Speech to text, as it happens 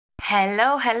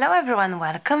Hello everyone,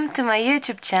 welcome to my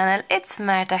YouTube channel. It's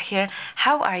Marta here.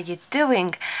 How are you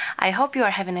doing? I hope you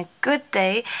are having a good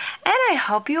day and I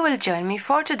hope you will join me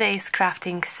for today's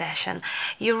crafting session.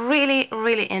 You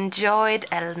really enjoyed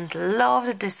and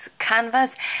loved this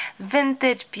canvas,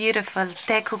 vintage beautiful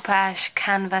decoupage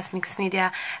canvas, mixed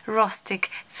media, rustic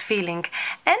feeling,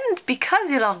 and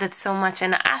because you loved it so much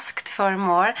and asked for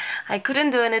more, I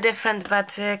couldn't do any different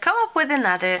but come up with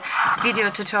another video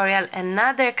tutorial,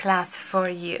 another class for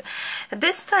you.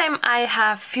 This time I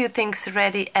have few things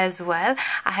ready as well.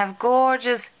 I have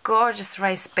gorgeous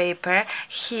rice paper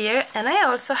here, and I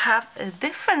also have a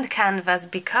different canvas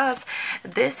because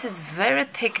this is very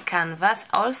thick canvas.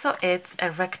 Also it's a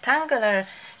rectangular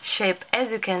shape,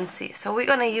 as you can see, so we're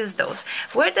gonna use those.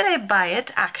 Where did I buy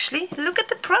it? Actually, look at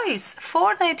the price,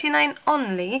 $4.99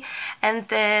 only, and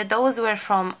those were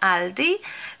from Aldi.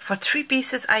 For 3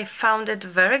 pieces I found it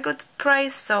very good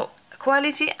price. So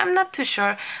quality, I'm not too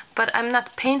sure, but I'm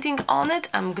not painting on it,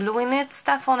 I'm gluing it,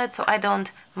 stuff on it, so I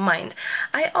don't mind.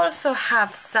 I also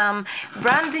have some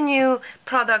brand new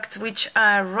products which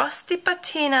are rusty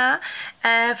patina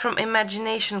from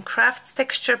Imagination Crafts,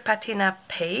 texture patina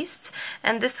paste,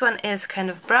 and this one is kind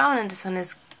of brown and this one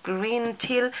is green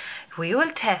teal. We will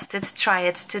test it, try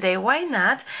it today, why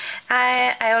not?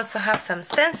 I also have some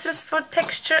stencils for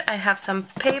texture, I have some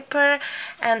paper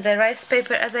and the rice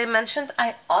paper as I mentioned.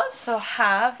 I also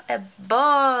have a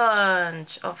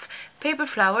bunch of paper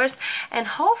flowers and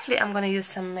hopefully I'm gonna use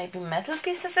some maybe metal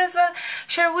pieces as well.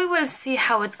 Sure, we will see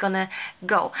how it's gonna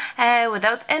go.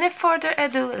 Without any further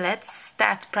ado, let's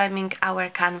start priming our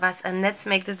canvas and let's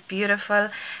make this beautiful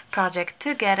project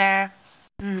together.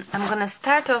 I'm gonna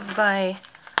start off by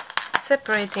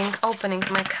opening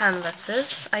my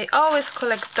canvases. I always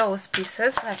collect those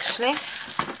pieces, actually.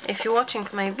 If you're watching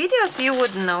my videos, you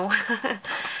would know.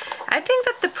 I think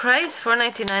that the price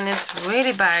 $4.99 is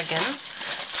really bargain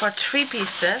for 3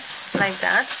 pieces like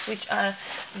that, which are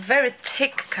very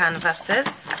thick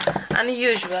canvases.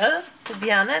 Unusual, to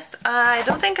be honest. I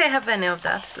don't think I have any of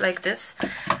that like this.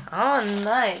 Oh,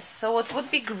 nice. So what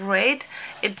would be great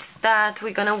is that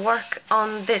we're gonna work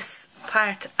on this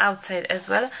part outside as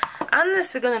well,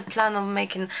 unless we're gonna plan on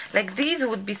making like these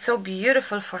would be so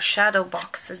beautiful for shadow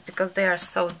boxes because they are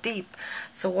so deep.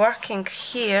 So working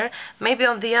here, maybe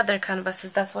on the other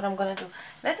canvases, that's what I'm gonna do.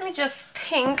 Let me just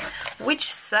think which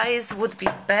size would be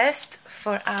best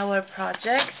for our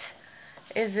project.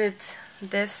 Is it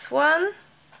this one?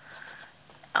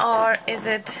 Or is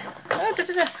it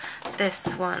this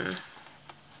one?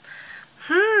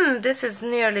 This is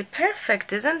nearly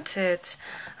perfect, isn't it?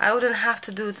 I wouldn't have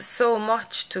to do so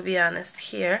much, to be honest,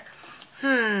 here.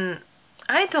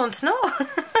 I don't know.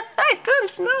 I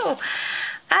don't know.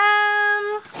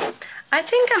 I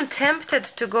think I'm tempted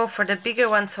to go for the bigger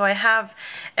one, so I have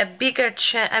a bigger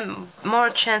more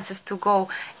chances to go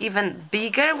even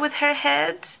bigger with her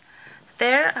head.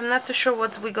 There, I'm not too sure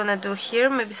what we're gonna do here.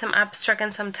 Maybe some abstract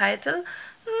and some title.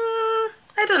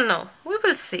 I don't know. We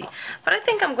will see. But I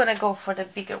think I'm gonna go for the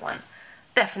bigger one.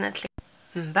 Definitely.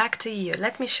 Back to you.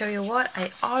 Let me show you what I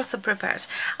also prepared.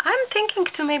 I'm thinking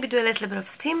to maybe do a little bit of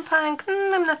steampunk.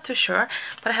 I'm not too sure.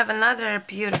 But I have another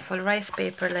beautiful rice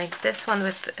paper like this one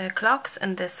with clocks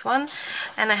and this one.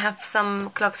 And I have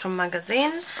some clocks from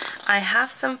magazine. I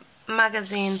have some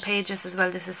magazine pages as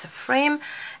well. This is a frame,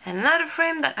 another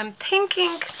frame that I'm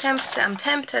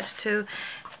tempted to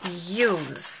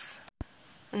use.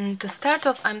 To start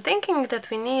off, I'm thinking that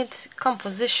we need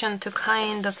composition to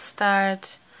kind of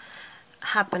start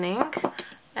happening,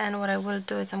 and what I will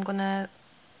do is I'm gonna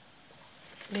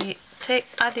be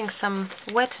adding some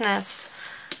wetness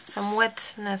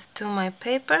to my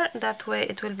paper. That way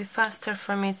it will be faster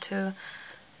for me to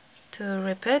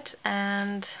rip it,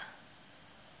 and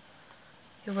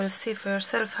you will see for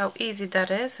yourself how easy that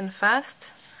is and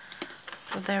fast.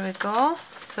 So there we go.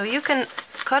 So you can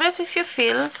cut it if you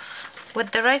feel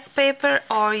with the rice paper,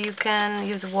 or you can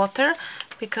use water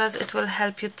because it will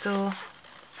help you to...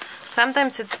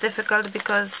 Sometimes it's difficult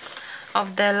because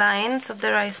of the lines of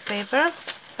the rice paper,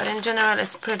 but in general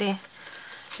it's pretty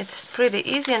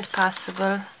easy and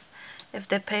possible if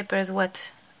the paper is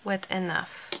wet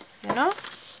enough, you know?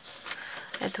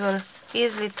 It will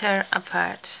easily tear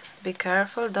apart. Be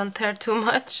careful, don't tear too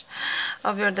much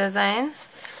of your design.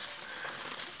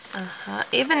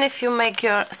 Even if you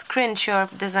scrunch your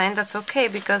design, that's okay,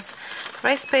 because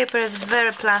rice paper is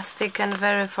very plastic and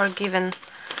very forgiving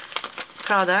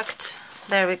product.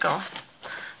 There we go.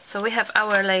 So we have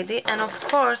Our Lady, and of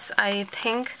course I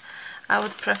think I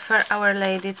would prefer Our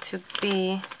Lady to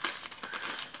be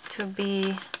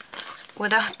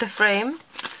without the frame.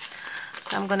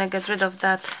 So I'm gonna get rid of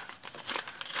that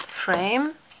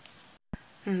frame.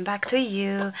 Back to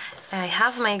you. I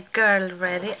have my girl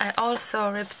ready. I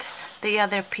also ripped the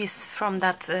other piece from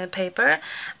that paper.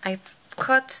 I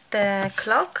cut the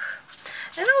clock,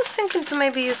 and I was thinking to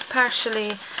maybe use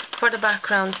partially for the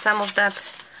background some of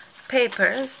that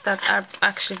papers that are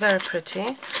actually very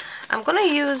pretty. I'm gonna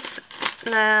use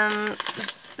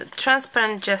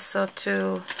transparent gesso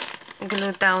to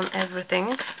glue down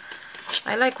everything.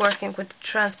 I like working with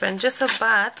transparent gesso,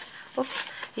 but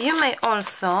oops, you may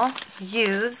also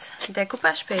use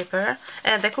decoupage paper,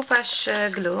 decoupage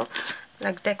glue,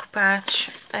 like decoupage.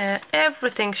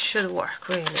 Everything should work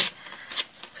really.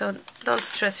 So don't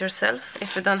stress yourself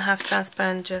if you don't have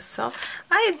transparent gesso.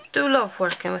 I do love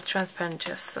working with transparent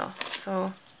gesso.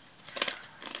 So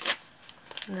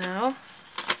now,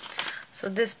 so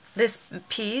this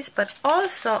piece, but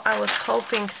also I was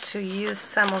hoping to use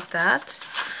some of that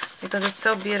because it's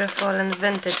so beautiful and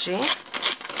vintagey.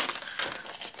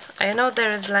 I know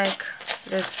there is like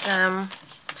this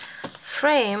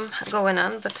frame going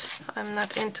on, but I'm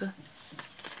not into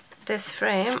this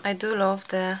frame. I do love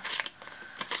the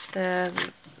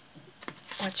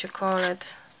what you call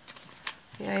it.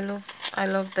 Yeah, I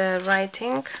love the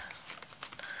writing.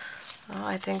 Oh,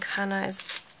 I think Hannah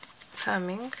is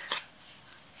coming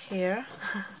here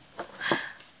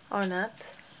or not.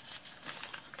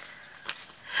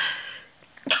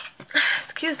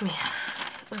 Excuse me.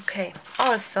 Okay,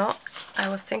 also I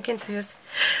was thinking to use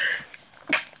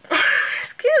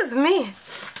excuse me,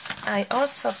 I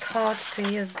also thought to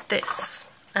use this,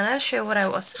 and I'll show you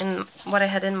what I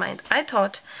had in mind. I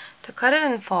thought to cut it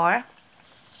in 4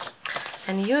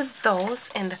 and use those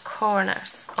in the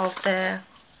corners of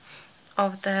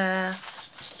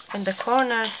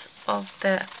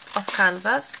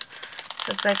canvas.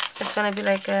 It's gonna be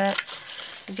like a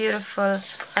beautiful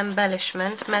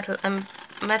embellishment, metal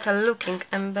looking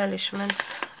embellishment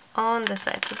on the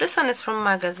side. So this one is from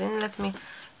magazine. Let me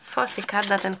fussy cut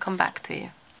that and come back to you.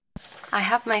 I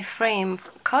have my frame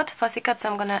cut, fussy cut, so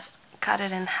I'm gonna cut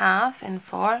it in half in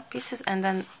 4 pieces and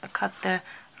then cut the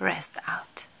rest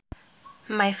out.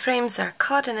 My frames are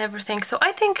cut and everything, so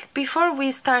I think before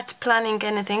we start planning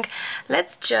anything,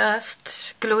 let's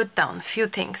just glue it down, few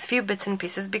bits and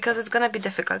pieces, because it's gonna be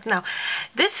difficult. Now,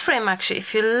 this frame actually,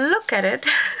 if you look at it,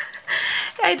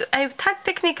 I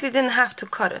technically didn't have to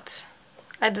cut it.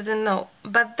 I didn't know,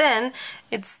 but then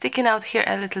it's sticking out here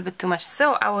a little bit too much,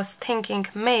 so I was thinking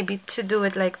maybe to do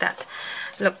it like that.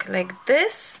 Look, like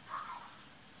this,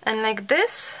 and like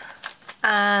this,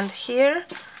 and here,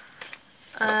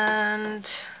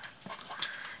 and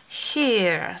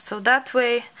here, so that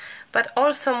way, but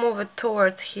also move it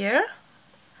towards here.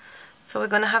 So we're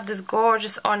gonna have this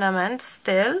gorgeous ornament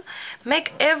still.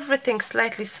 Make everything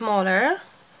slightly smaller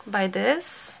by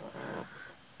this,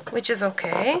 which is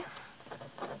okay.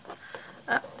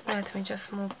 Let me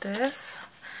just move this.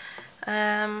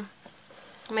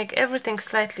 Make everything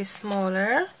slightly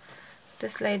smaller.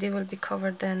 This lady will be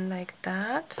covered then like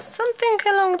that. Something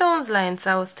along those lines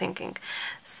I was thinking.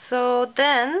 So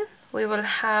then we will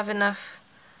have enough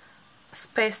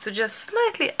space to just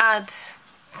slightly add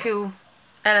few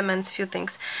elements, few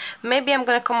things. Maybe I'm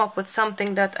gonna come up with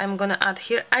something that I'm gonna add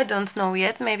here. I don't know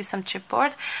yet, maybe some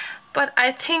chipboard. But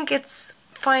I think it's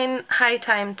fine, high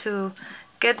time to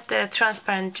get the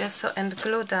transparent gesso and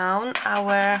glue down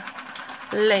our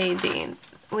lady.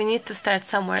 We need to start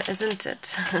somewhere, isn't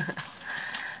it?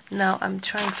 Now I'm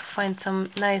trying to find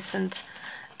some nice and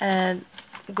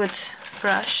good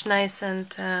brush, nice and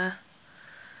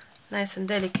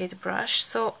delicate brush.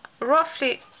 So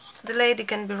roughly, the lady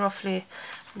can be roughly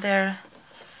there.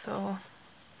 So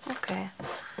okay.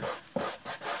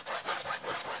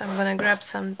 So I'm gonna grab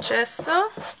some gesso.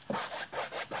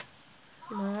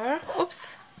 More.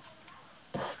 Oops.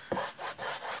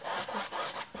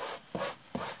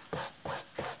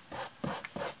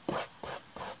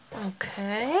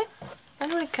 Okay,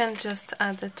 and we can just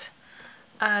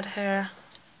add her.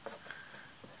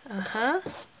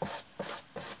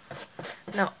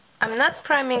 Now, I'm not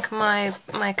priming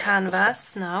my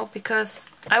canvas now, because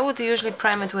I would usually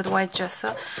prime it with white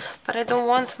gesso, but I don't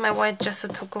want my white gesso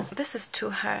to go. This is too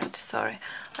hard, sorry.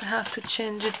 I have to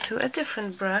change it to a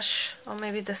different brush, or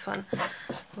maybe this one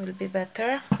will be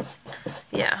better.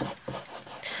 Yeah.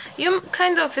 You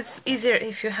kind of, it's easier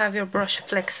if you have your brush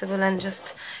flexible and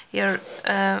just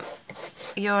the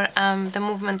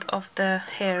movement of the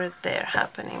hair is there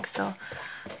happening, so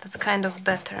that's kind of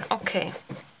better. Okay,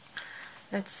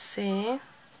 let's see.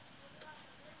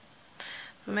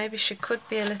 Maybe she could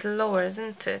be a little lower,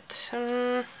 isn't it?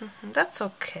 That's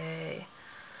okay.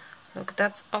 Look,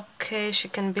 that's okay. She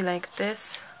can be like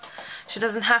this. She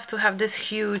doesn't have to have this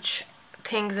huge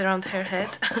things around her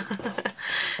head.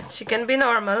 She can be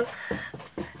normal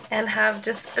and have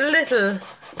just a little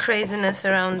craziness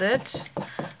around it.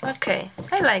 Okay,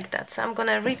 I like that. So I'm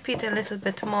gonna repeat a little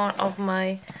bit more of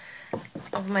my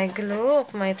glue,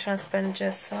 of my transparent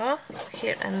gesso,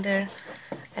 here and there,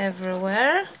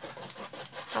 everywhere.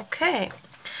 Okay,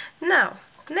 now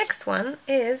next one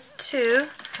is to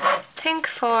think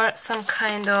for some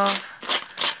kind of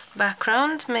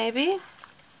background, maybe.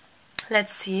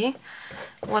 Let's see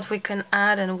what we can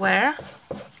add and where.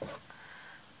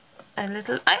 A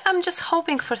little, I'm just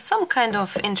hoping for some kind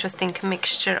of interesting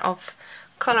mixture of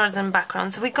colors and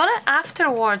backgrounds. We're gonna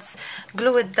afterwards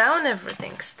glue it down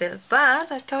everything still,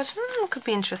 but I thought it could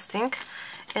be interesting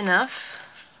enough.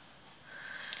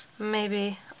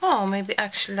 Maybe, oh, maybe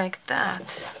actually like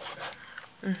that.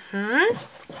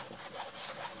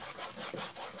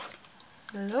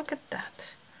 Look at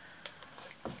that.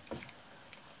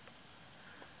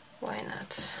 Why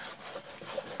not?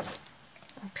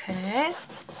 Okay.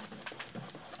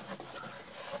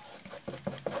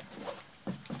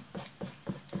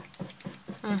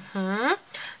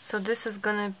 So this is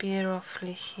gonna be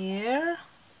roughly here.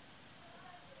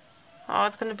 Oh,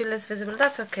 it's gonna be less visible.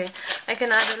 That's okay. I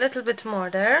can add a little bit more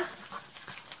there.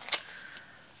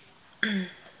 A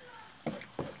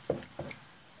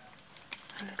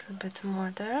little bit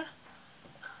more there.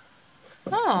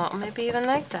 Oh, maybe even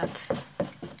like that.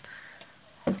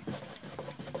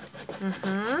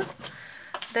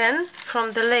 Then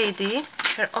from the lady,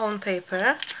 her own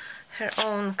paper, her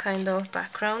own kind of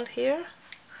background here.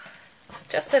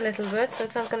 Just a little bit, so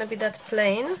it's not going to be that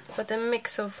plain, but a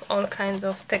mix of all kinds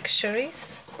of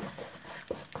textures.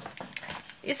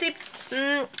 You see,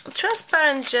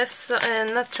 transparent gesso,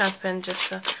 not transparent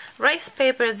gesso, rice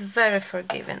paper is very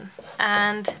forgiving,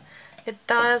 and it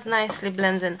does nicely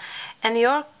blend in. And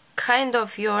your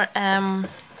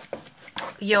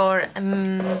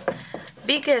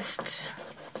biggest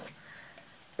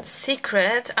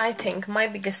secret, I think, my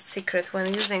biggest secret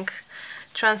when using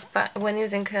rice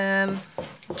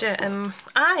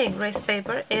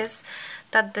paper is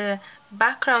that the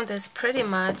background is pretty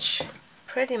much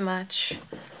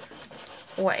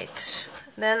white.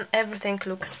 Then everything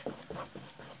looks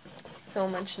so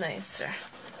much nicer.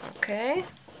 Okay,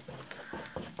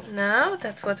 now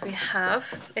that's what we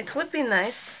have. It would be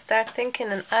nice to start thinking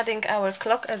and adding our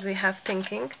clock as we have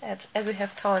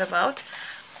thought about.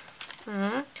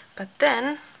 But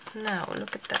then, now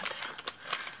look at that.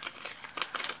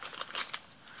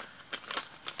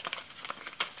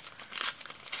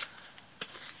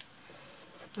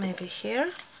 Maybe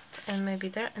here and maybe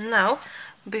there. And now,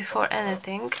 before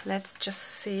anything, let's just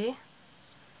see.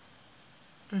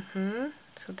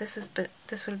 So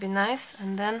this will be nice,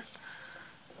 and then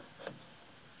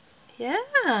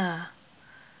yeah,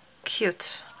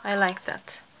 cute. I like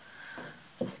that.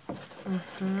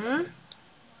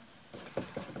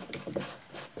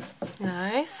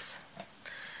 Nice.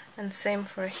 And same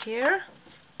for here.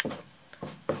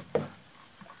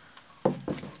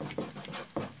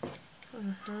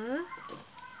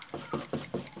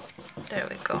 There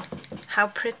we go. How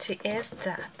pretty is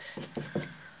that?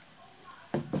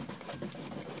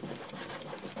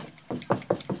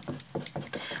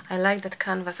 I like that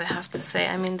canvas, I have to say.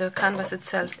 I mean, the canvas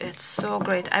itself, it's so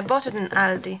great. I bought it in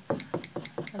Aldi.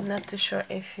 I'm not too sure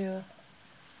if you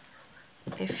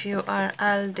are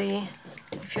Aldi,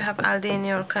 if you have Aldi in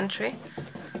your country.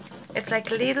 It's like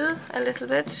Lidl a little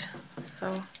bit.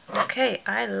 So, okay,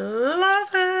 I love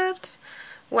it.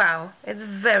 Wow, it's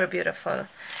very beautiful.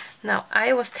 Now,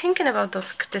 I was thinking about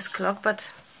this clock,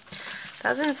 but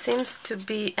doesn't seem to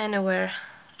be anywhere.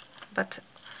 But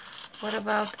what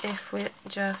about if we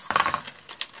just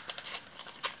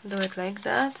do it like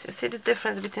that? You see the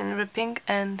difference between ripping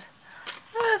and...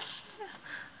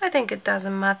 I think it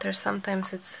doesn't matter.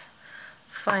 Sometimes it's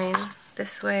fine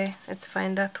this way, it's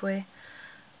fine that way.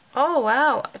 Oh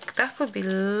wow, that could be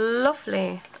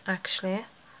lovely actually.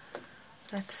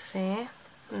 Let's see.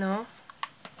 No.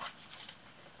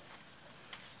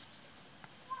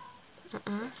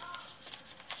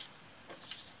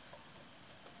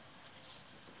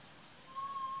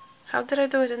 How did I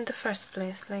do it in the first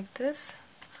place? Like this?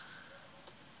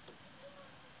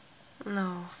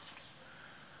 No.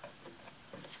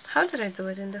 How did I do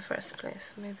it in the first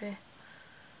place? Maybe...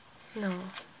 no.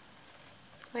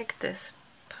 Like this,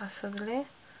 possibly.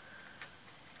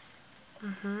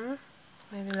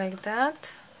 Maybe like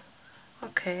that.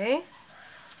 Okay.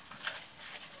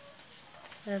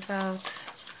 What about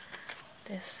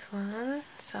this one?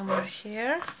 Somewhere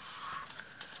here.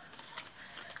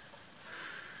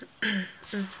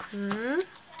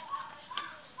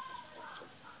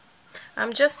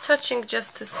 I'm just touching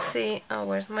just to see. Oh,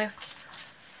 where's my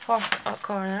fourth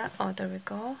corner? Oh, there we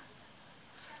go.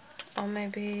 Or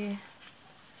maybe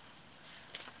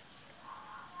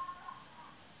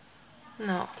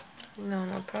no,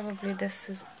 probably this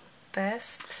is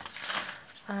best.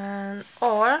 And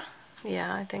or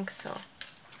yeah, I think so.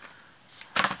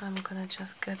 I'm gonna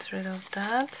just get rid of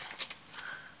that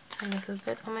a little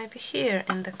bit, or maybe here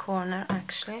in the corner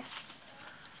actually.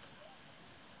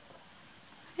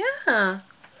 Yeah,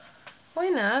 why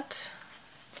not?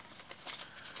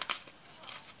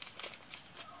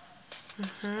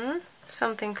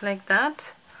 Something like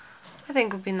that I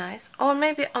think would be nice. Or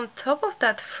maybe on top of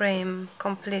that frame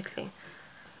completely.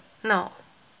 No,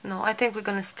 I think we're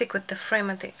gonna stick with the frame.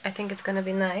 I think it's gonna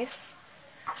be nice.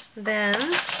 Then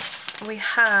we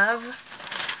have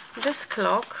this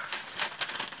clock,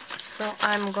 so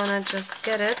I'm gonna just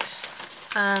get it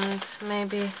and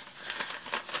maybe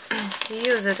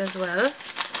use it as well.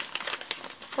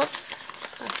 Whoops,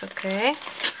 that's okay.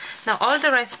 Now all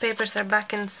the rice papers are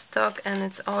back in stock, and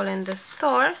it's all in the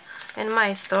store, in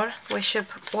my store. We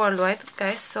ship worldwide,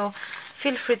 guys, so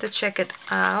feel free to check it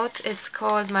out. It's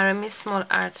called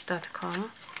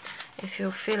maremismallart.com. If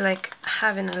you feel like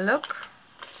having a look,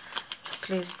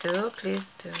 please do,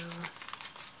 please do.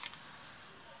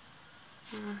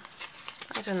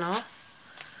 I don't know.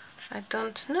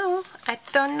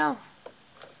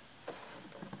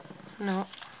 No.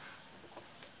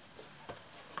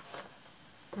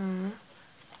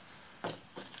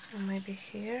 Maybe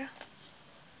here.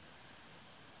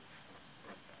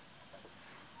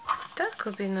 That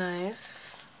could be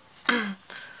nice.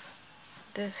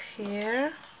 This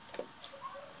here.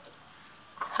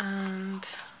 And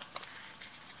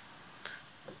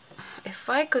if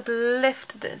I could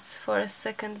lift this for a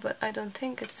second, but I don't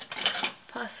think it's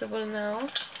possible now.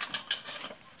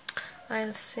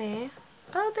 I'll see.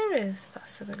 Oh, there is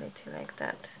possibility like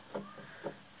that.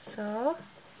 So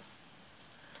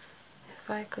if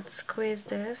I could squeeze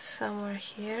this somewhere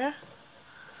here,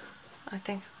 I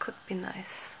think it could be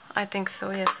nice. I think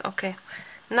so, yes. Okay,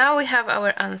 now we have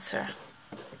our answer.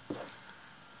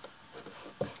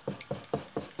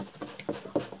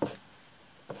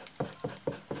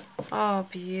 Oh,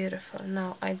 beautiful.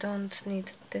 Now I don't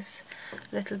need this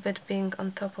little bit being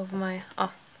on top of my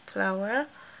flower.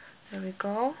 There we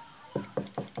go.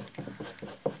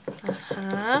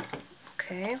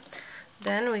 Okay,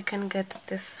 then we can get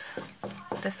this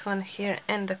one here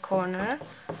in the corner.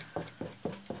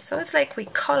 So it's like we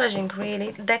collaging,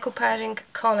 really, decoupaging,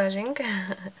 collaging.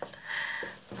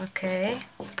 Okay,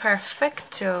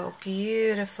 perfecto,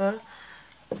 beautiful,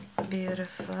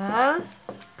 beautiful.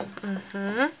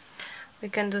 We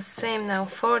can do same now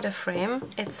for the frame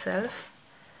itself.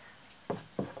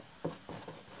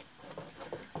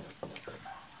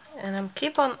 And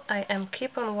I am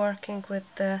keep on working with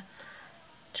the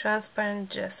transparent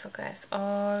gesso, guys,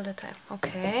 all the time.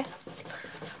 Okay,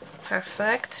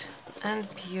 perfect and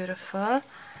beautiful.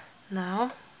 Now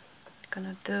I'm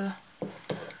gonna do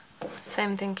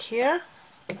same thing here.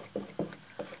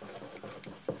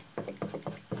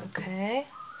 Okay.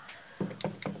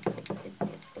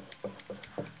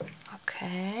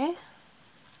 Okay.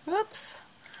 Whoops.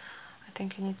 I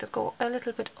think you need to go a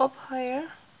little bit up higher.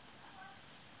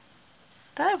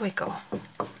 There we go.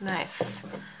 Nice.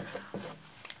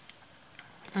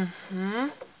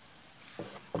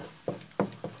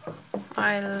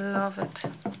 I love it.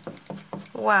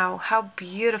 Wow, how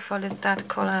beautiful is that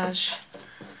collage.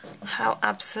 How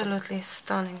absolutely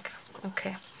stunning.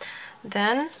 Okay,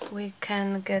 then we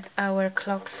can get our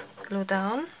clocks glued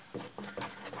down.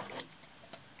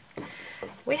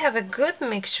 We have a good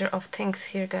mixture of things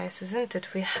here, guys, isn't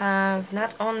it? We have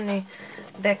not only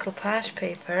decoupage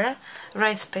paper,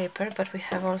 rice paper, but we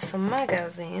have also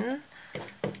magazine,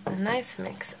 a nice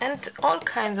mix, and all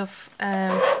kinds of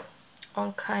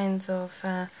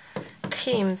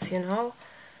themes, you know.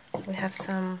 We have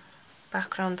some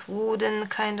background wooden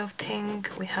kind of thing,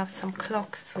 we have some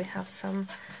clocks, we have some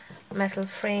metal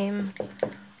frame,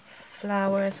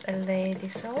 flowers, a lady,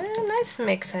 so a nice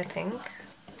mix, I think.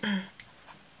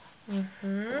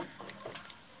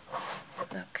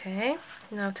 Okay,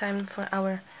 now time for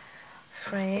our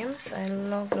frames. I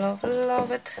love, love,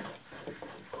 love it.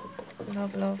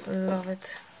 Love, love, love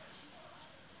it.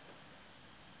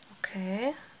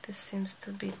 Okay, this seems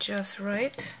to be just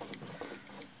right.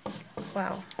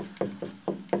 Wow.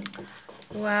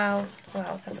 Wow,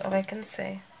 wow, that's all I can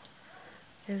say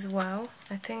is wow.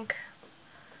 I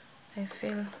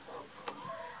feel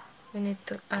we need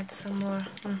to add some more.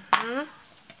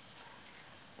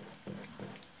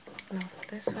 No,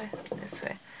 this way, this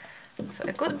way. So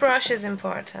a good brush is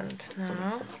important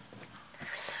now.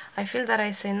 I feel that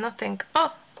I say nothing.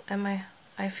 Oh, am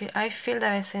I feel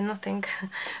that I say nothing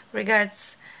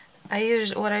regards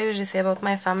what I usually say about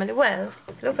my family. Well,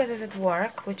 Lucas is at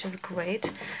work, which is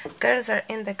great. Girls are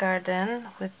in the garden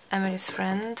with Emily's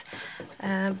friend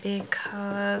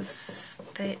because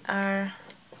they are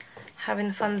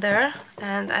having fun there,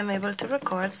 and I'm able to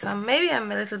record, so maybe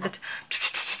I'm a little bit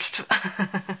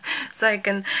so I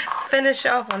can finish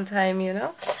off on time, you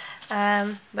know.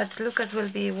 But Lucas will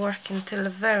be working till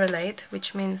very late,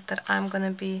 which means that I'm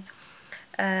gonna be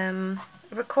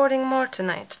recording more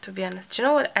tonight, to be honest. You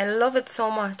know what? I love it so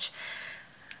much.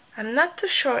 I'm not too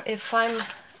sure if I'm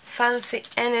fancy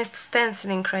any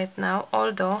stenciling right now,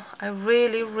 although I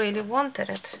really, really wanted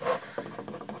it.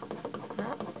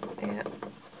 No? Yeah.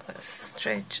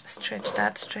 Stretch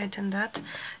that, straighten that.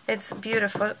 It's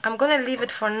beautiful. I'm gonna leave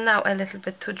it for now a little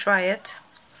bit to dry it.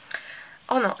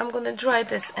 Oh no, I'm gonna dry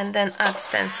this and then add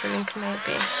stenciling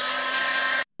maybe.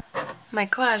 My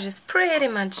collage is pretty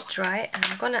much dry, and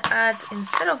I'm gonna add,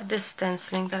 instead of this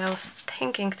stenciling that I was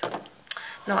thinking to...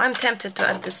 No, I'm tempted to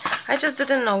add this. I just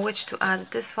didn't know which to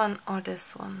add, this one or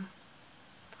this one.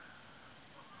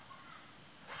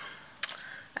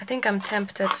 I think I'm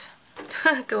tempted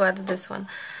to add this one.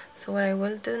 So what I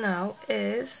will do now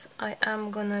is I am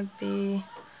gonna be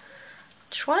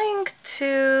trying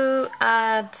to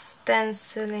add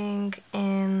stenciling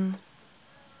in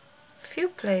few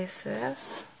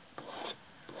places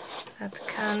that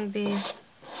can be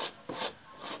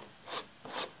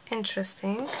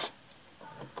interesting.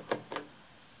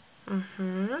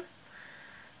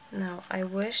 Now I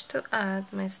wish to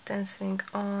add my stenciling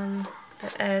on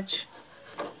the edge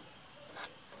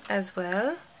as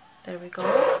well. There we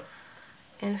go.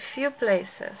 In few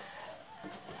places.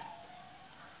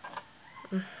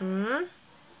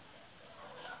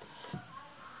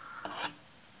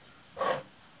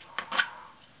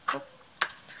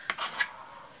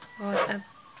 What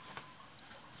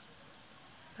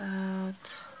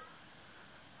about...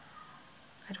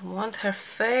 I don't want her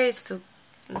face to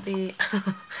be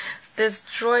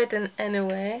destroyed in any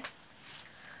way.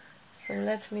 So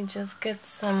let me just get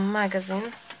some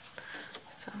magazine.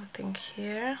 Something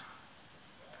here.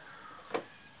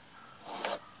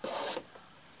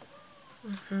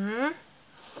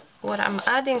 What I'm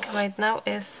adding right now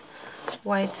is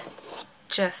white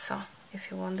gesso, if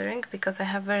you're wondering, because I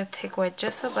have very thick white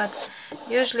gesso, but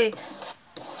usually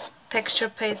texture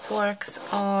paste works,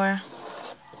 or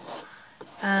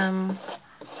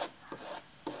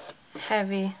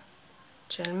heavy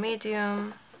gel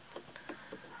medium.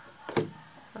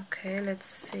 Okay, let's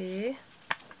see.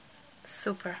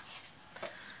 Super.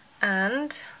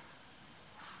 And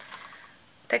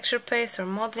texture paste or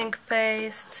modeling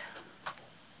paste.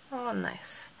 Oh,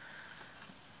 nice.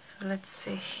 So let's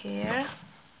see here.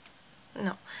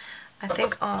 No, I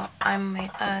think I may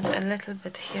add a little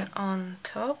bit here on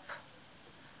top.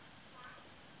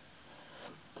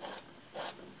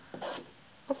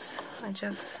 Oops, I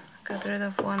just got rid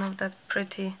of one of that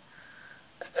pretty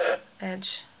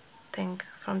edge thing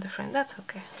from the frame. That's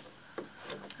okay.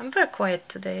 I'm very quiet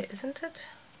today, isn't it?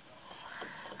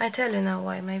 I tell you now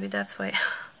why. Maybe that's why.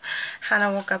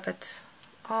 Hannah woke up at,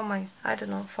 oh my, I don't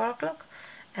know, 4 o'clock,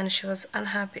 and she was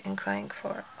unhappy and crying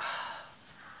for,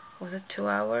 was it 2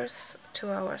 hours? 2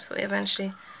 hours. We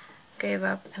eventually gave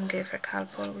up and gave her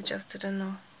Calpol. We just didn't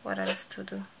know what else to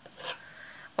do.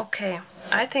 Okay,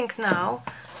 I think now,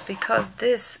 because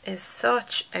this is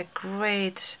such a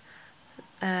great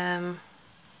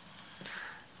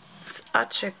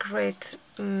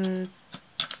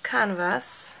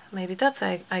canvas, maybe that's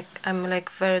why I'm like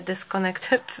very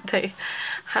disconnected today.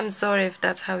 I'm sorry if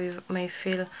that's how you may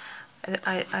feel.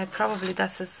 I probably,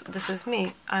 this is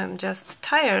me. I'm just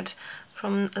tired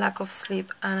from lack of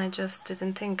sleep, and I just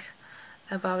didn't think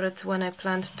about it when I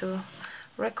planned to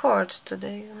record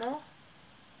today, you know.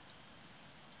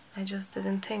 I just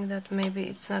didn't think that maybe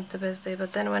it's not the best day,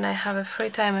 but then when I have a free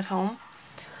time at home,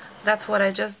 that's what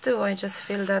I just do. I just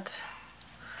feel that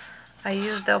I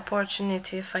use the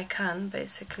opportunity if I can,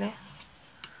 basically.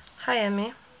 Hi,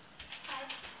 Emmy. Hi.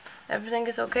 Everything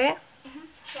is okay?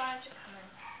 Trying to come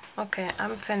in. Okay,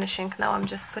 I'm finishing now. I'm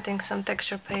just putting some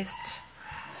texture paste,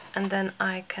 and then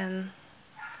I can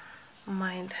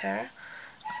mind her.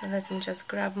 So let me just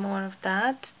grab more of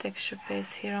that texture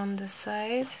paste here on the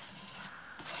side.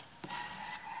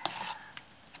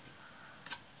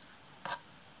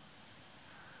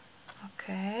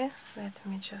 Okay, let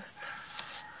me just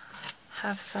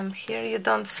have some here. You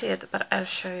don't see it, but I'll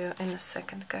show you in a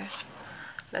second, guys.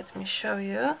 Let me show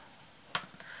you.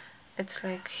 It's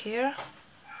like here.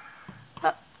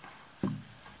 Oh.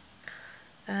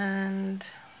 And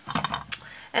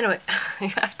Anyway, you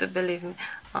have to believe me.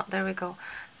 Oh, there we go.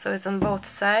 So it's on both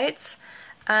sides,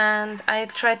 and I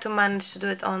try to manage to do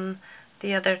it on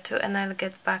the other two, and I'll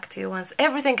get back to you once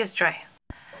everything is dry.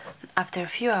 After a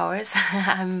few hours,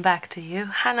 I'm back to you.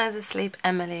 Hannah is asleep,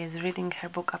 Emily is reading her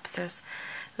book upstairs,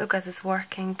 Lucas is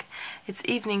working. It's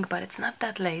evening, but it's not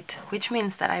that late, which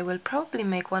means that I will probably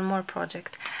make one more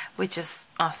project, which is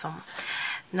awesome.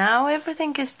 Now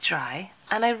everything is dry,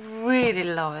 and I really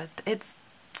love it. It's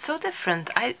so different.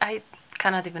 I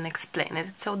cannot even explain it.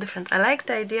 It's so different. I like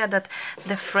the idea that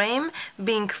the frame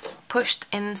being pushed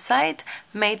inside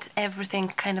made everything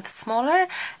kind of smaller,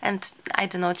 and I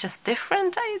don't know, just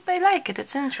different. I like it.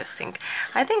 It's interesting.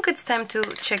 I think it's time to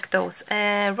check those.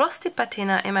 Rusty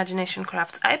Patina Imagination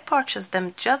Crafts. I purchased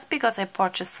them just because I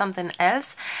purchased something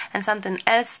else, and something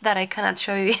else that I cannot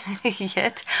show you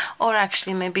yet, or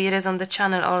actually maybe it is on the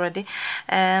channel already.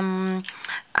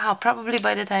 Probably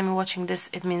by the time you're watching this,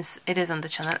 it means it is on the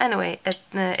channel. Anyway,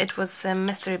 it was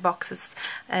mystery boxes,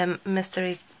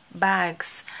 mystery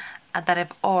bags that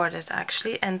I've ordered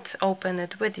actually, and opened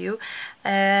it with you.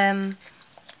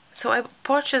 So I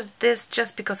purchased this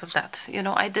just because of that. You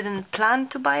know, I didn't plan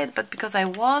to buy it, but because I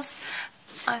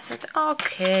said,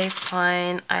 okay,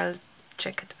 fine, I'll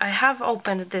check it. I have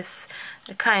opened this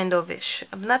kind of ish,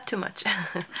 not too much.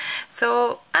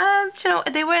 So you know,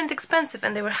 they weren't expensive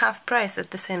and they were half price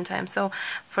at the same time, so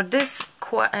for this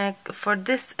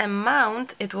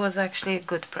amount it was actually a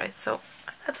good price, so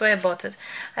that's why I bought it.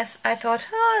 I thought,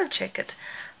 oh, I'll check it.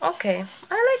 Okay,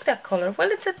 I like that color. Well,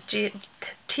 it's a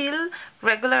teal,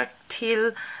 regular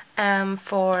teal,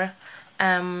 for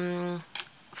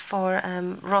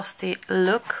rusty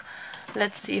look.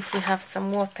 Let's see if we have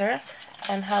some water.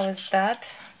 And how is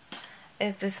that?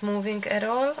 Is this moving at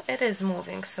all? It is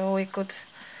moving, so we could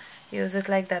use it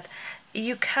like that.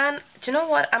 You can, do you know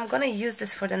what? I'm gonna use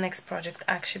this for the next project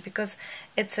actually, because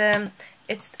it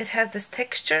has this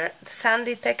texture,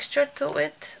 sandy texture to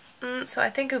it. So I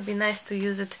think it would be nice to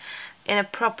use it in a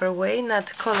proper way,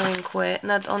 not coloring way,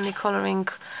 not only coloring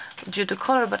due to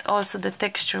color, but also the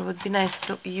texture would be nice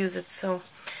to use it. So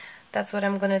that's what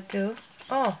I'm gonna do.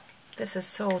 Oh, this is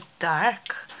so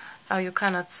dark. Oh, you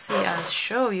cannot see. I'll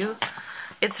show you.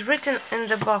 It's written in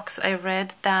the box, I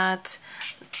read, that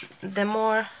the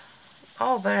more...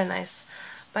 Oh, very nice.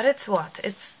 But it's what?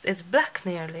 It's black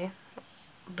nearly.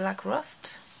 Black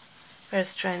rust? Very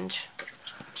strange.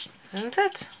 Isn't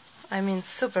it? I mean,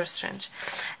 super strange.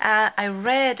 I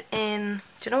read in...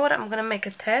 Do you know what? I'm gonna make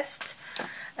a test.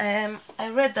 I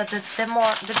read that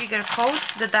the bigger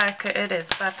coat, the darker it is,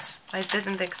 but I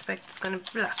didn't expect it's gonna be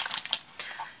black.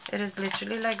 It is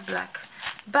literally like black,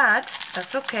 but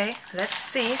that's okay. Let's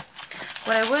see.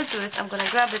 What I will do is I'm gonna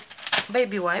grab a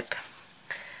baby wipe,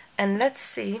 and let's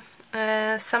see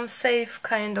some safe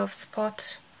kind of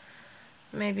spot,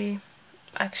 maybe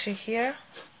actually here.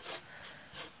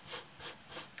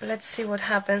 Let's see what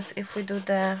happens if we do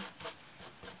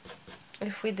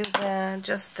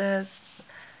just the...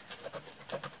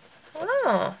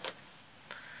 Oh,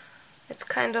 it's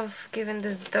kind of giving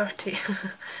this dirty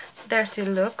dirty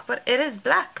look, but it is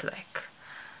black. Like,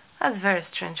 that's very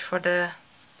strange for the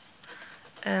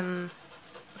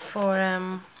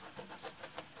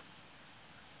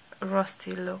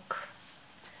rusty look.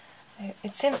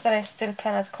 It seems that I still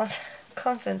cannot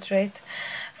concentrate.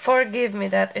 Forgive me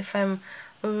that if I'm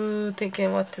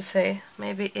thinking what to say.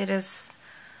 Maybe it is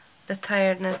the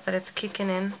tiredness that it's kicking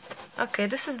in. Okay,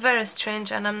 this is very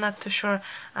strange, and I'm not too sure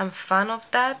I'm a fan of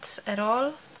that at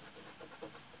all,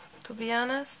 to be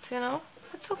honest. You know,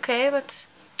 it's okay, but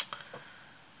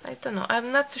I don't know.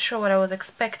 I'm not too sure what I was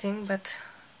expecting, but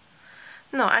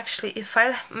no, actually, if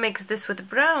I mix this with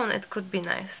brown, it could be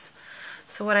nice.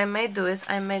 So what I may do is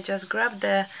I may just grab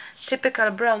the typical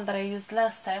brown that I used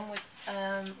last time,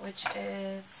 which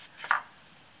is...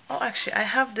 Oh, actually, I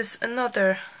have this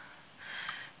another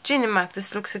Ginny Mac.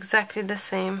 This looks exactly the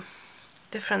same,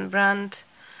 different brand.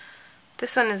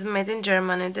 This one is made in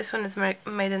Germany, this one is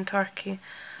made in Turkey,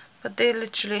 but they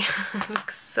literally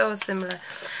look so similar.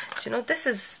 Do you know, this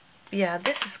is, yeah,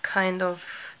 this is kind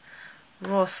of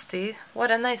rusty.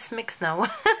 What a nice mix now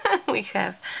we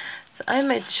have. So I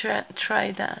may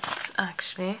try that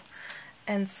actually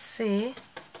and see.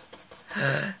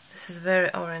 This is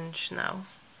very orange now.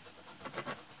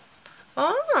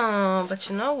 Oh, but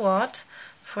you know what?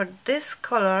 For this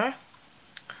color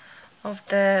of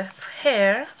the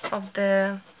hair of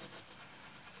the...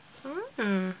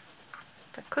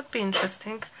 that could be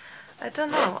interesting. I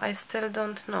don't know. I still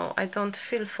don't know. I don't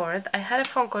feel for it. I had a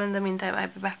phone call in the meantime. I'll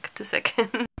be back 2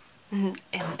 seconds.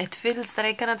 It feels that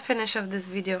I cannot finish off this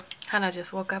video. Hannah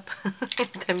just woke up in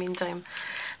the meantime,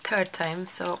 3rd time,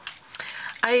 so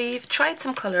I've tried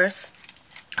some colors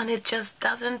and it just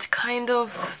doesn't kind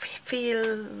of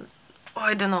feel, oh,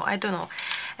 I don't know.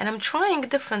 And I'm trying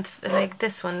different, like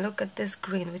this one. Look at this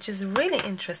green, which is really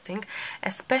interesting,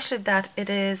 especially that it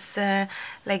is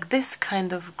like this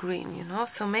kind of green, you know.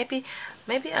 So maybe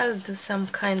I'll do some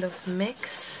kind of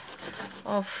mix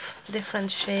of different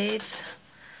shades.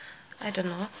 I don't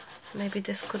know, maybe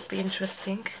this could be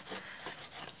interesting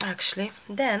actually.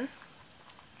 Then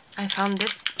I found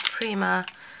this Prima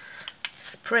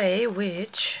spray,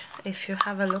 which, if you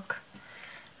have a look,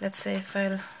 let's say if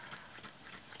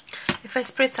I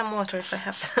spray some water, if I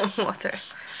have some water,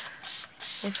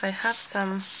 if I have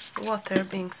some water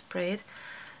being sprayed,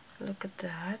 look at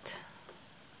that.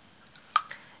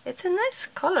 It's a nice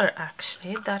color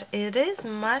actually, that it is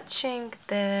matching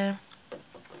the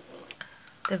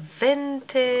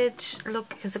vintage look,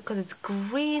 because it's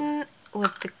green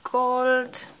with the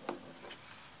gold.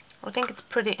 I think it's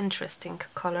pretty interesting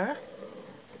color,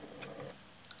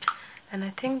 and I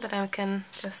think that I can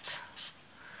just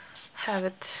have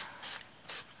it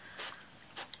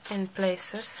in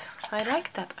places. I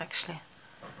like that actually,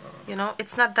 you know,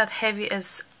 it's not that heavy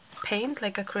as paint,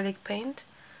 like acrylic paint.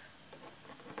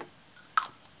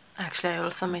 Actually, I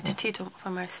also made tea for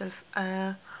myself.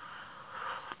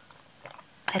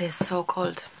 It is so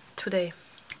cold today.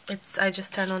 I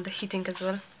just turned on the heating as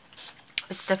well.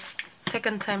 It's the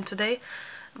second time today,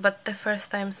 but the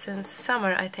first time since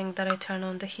summer, I think, that I turned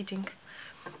on the heating.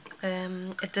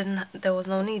 There was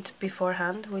no need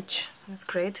beforehand, which is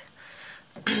great.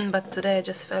 But today I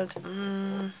just felt,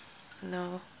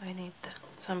 no, I need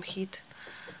some heat,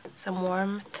 some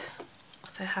warmth.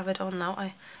 So I have it on now.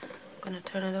 I'm gonna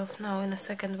turn it off now in a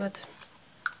second, but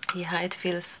yeah, it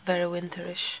feels very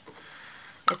winterish.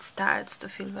 It starts to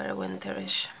feel very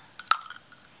winterish.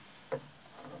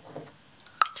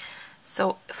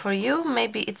 So for you,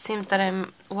 maybe it seems that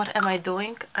what am I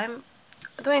doing? I'm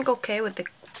doing okay with the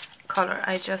color.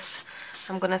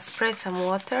 I'm gonna spray some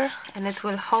water and it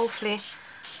will hopefully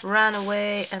run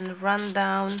away and run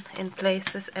down in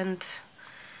places and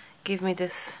give me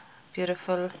this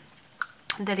beautiful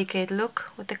delicate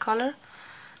look with the color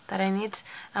that I need.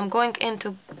 I'm going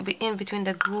in between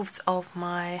the grooves of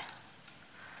my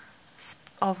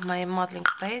modeling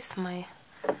base, my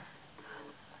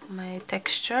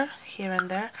texture here and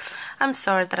there. I'm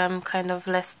sorry that I'm kind of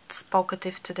less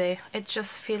spokative today. It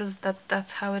just feels that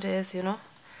that's how it is, you know.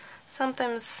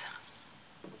 Sometimes,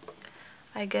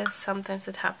 I guess sometimes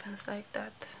it happens like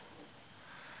that,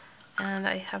 and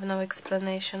I have no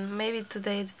explanation. Maybe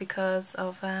today it's because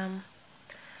of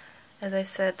as I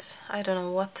said, I don't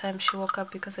know what time she woke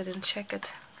up because I didn't check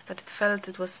it, but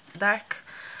it was dark,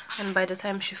 and by the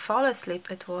time she fell asleep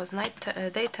it was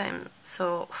daytime.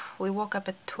 So we woke up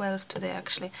at 12 today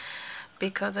actually,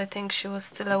 because I think she was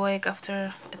still awake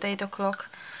after at 8 o'clock,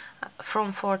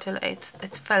 from 4 till 8.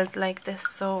 It felt like this,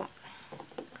 so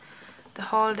the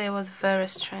whole day was very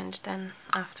strange then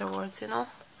afterwards, you know.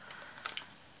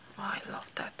 Oh, I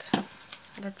love that.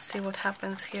 Let's see what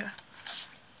happens here.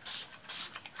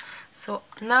 So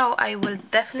now I will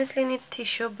definitely need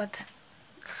tissue, but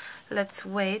let's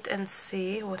wait and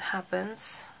see what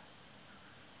happens.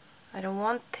 I don't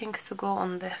want things to go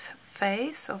on the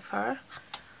face of her.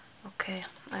 Okay,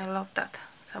 I love that.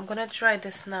 So I'm gonna try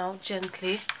this now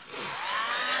gently.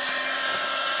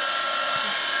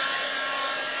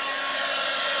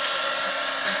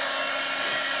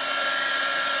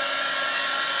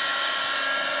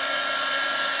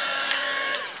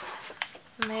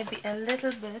 Maybe a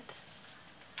little bit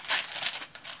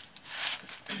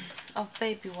of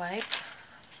baby wipe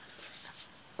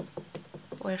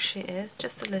where she is,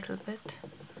 just a little bit,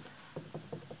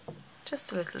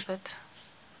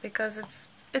 because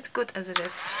it's good as it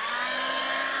is.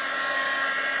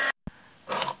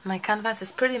 My canvas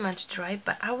is pretty much dry,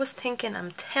 but I was thinking,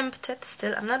 I'm tempted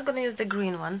still. I'm not gonna use the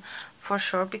green one for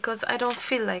sure because I don't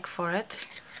feel like for it.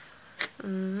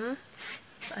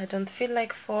 I don't feel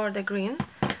like for the green,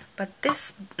 but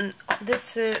this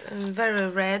very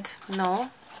red,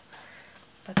 no.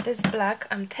 But this black,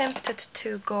 I'm tempted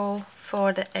to go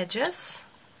for the edges,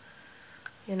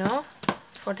 you know,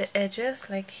 for the edges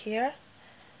like here,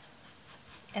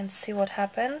 and see what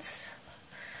happens.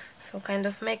 So kind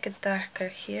of make it darker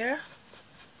here,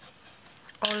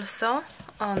 also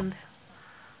on the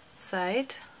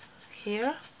side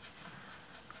here,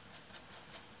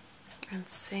 and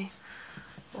see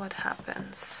what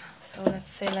happens. So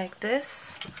let's say like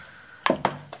this.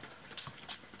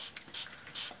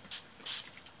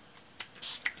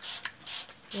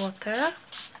 Water.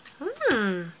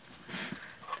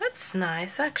 That's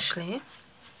nice actually.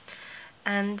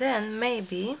 And then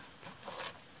maybe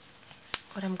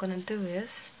what I'm gonna do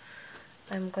is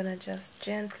I'm gonna just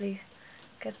gently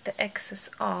get the excess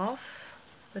off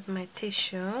with my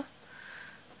tissue.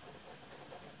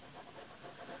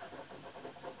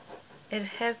 It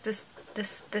has this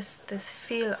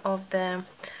feel of the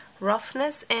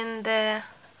roughness in the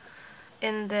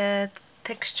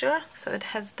texture, so it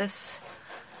has this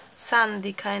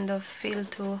sandy kind of feel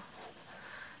to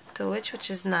it, which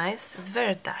is nice. It's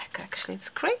very dark actually. It's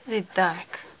crazy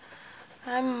dark.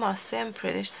 I must say I'm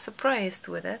pretty surprised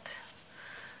with it,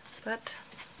 but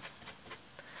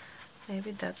maybe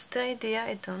that's the idea,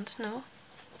 I don't know.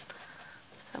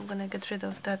 So I'm gonna get rid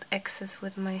of that excess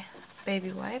with my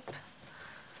baby wipe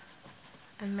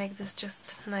and make this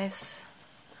just nice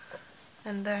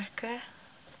and darker.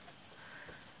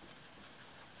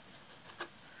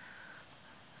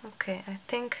 Okay, I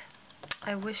think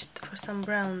I wished for some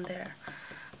brown there.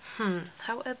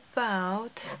 How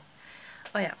about,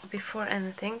 oh yeah, before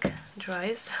anything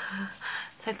dries,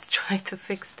 let's try to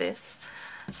fix this,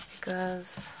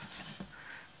 because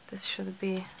this should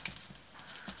be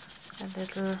a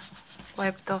little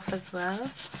wiped off as well.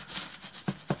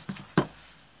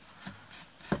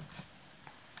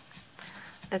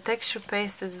 The texture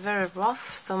paste is very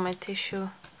rough, so my tissue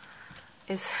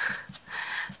is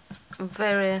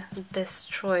very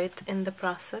destroyed in the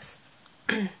process.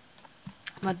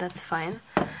 But that's fine.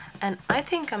 And I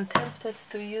think I'm tempted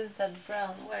to use that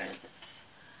brown. Where is it?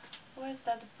 Where's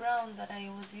that brown that I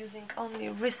was using only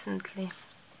recently?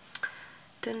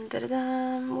 Dun, dun,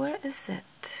 dun, where is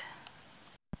it?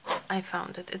 I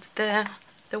found it. It's the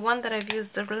one that I've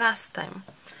used the last time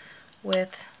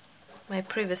with my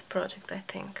previous project, I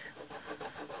think.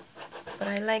 But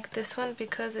I like this one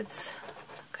because it's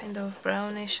kind of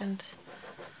brownish and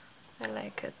I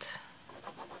like it.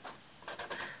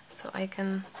 So I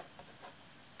can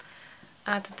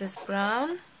add this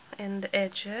brown in the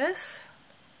edges.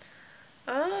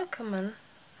 Oh, come on.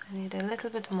 I need a little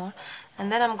bit more.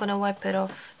 And then I'm gonna wipe it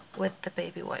off with the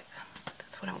baby wipe.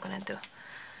 That's what I'm gonna do.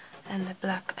 And the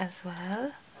black as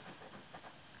well.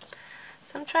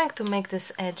 So I'm trying to make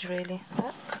this edge really.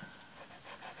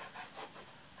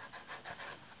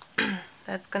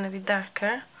 That's gonna be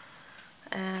darker.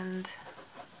 And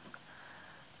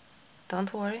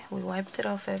don't worry, we wiped it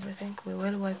off everything. We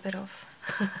will wipe it off.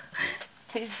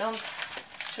 Please don't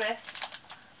stress.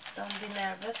 Don't be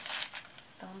nervous.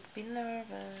 Don't be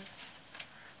nervous.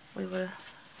 We will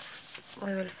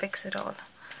fix it all.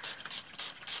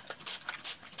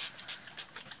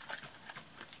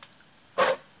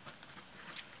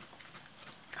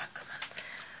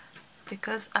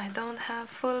 Because I don't have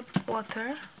full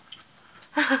water.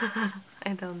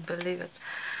 I don't believe it.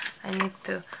 I need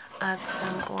to add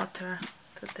some water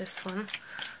to this one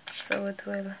so it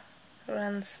will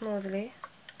run smoothly.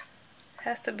 It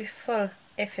has to be full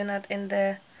if you're not in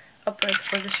the upright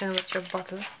position with your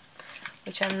bottle,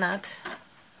 which I'm not.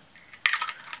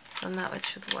 So now it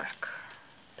should work.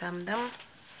 Dum dum.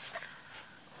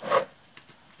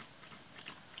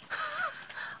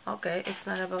 Okay, it's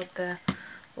not about the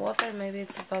water, maybe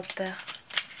it's about the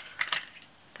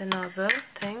nozzle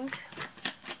thing.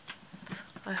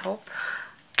 I hope.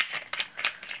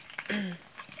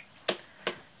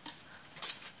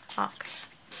 Okay.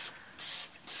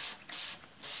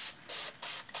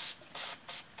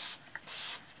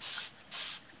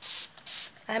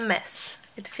 A mess.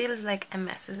 It feels like a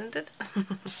mess, isn't it?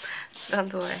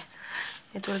 Don't worry.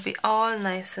 It will be all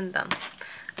nice and done.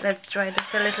 Let's dry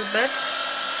this a little bit.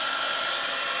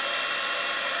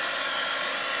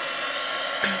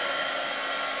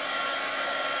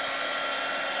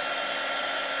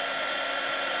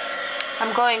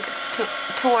 I'm going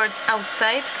towards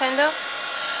outside, kind of.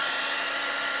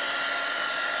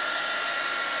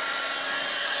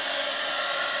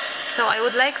 So I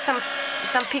would like some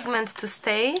pigment to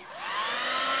stay,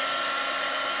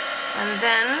 and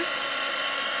then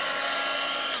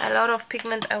a lot of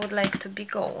pigment I would like to be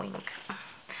going.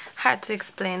 Hard to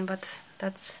explain, but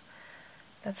that's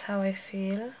how I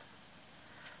feel.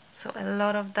 So a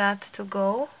lot of that to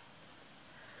go.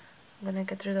 I'm gonna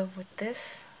get rid of with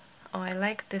this. Oh, I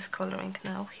like this coloring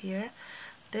now here.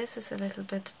 This is a little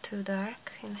bit too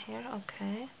dark in here.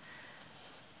 Okay.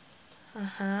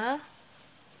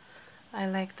 I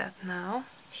like that now.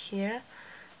 Here,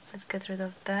 let's get rid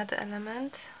of that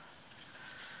element.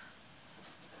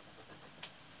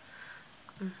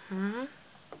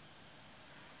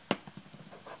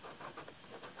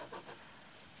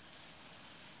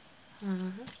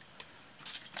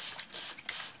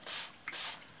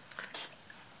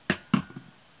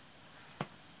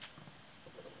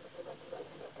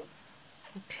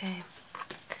 Okay.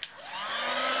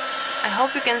 I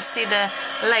hope you can see the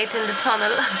light in the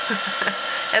tunnel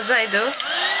as I do.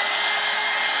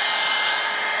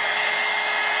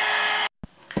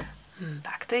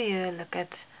 Back to you. Look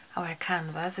at our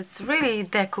canvas. It's really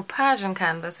decoupage on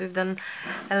canvas. We've done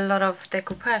a lot of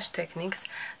decoupage techniques.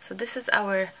 So this is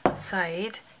our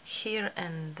side here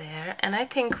and there, and I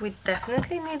think we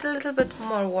definitely need a little bit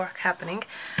more work happening.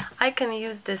 I can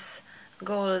use this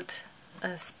gold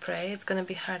spray. It's gonna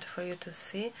be hard for you to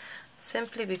see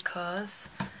simply because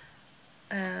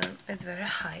it's very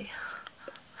high,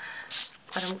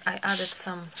 but I added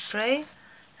some spray,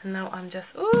 and now I'm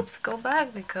just, oops, go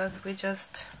back, because we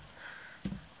just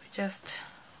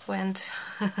went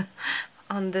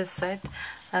on this side.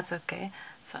 That's okay.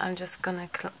 So I'm just gonna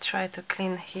try to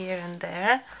clean here and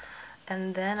there,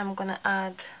 and then I'm gonna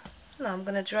add, no, I'm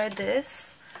gonna dry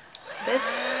this bit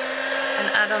and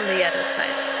add on the other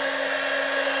side.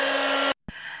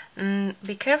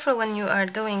 Be careful when you are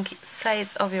doing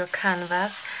sides of your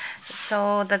canvas,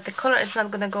 so that the color is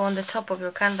not gonna go on the top of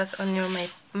your canvas on your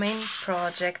main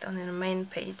project, on your main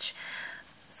page.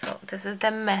 So this is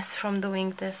the mess from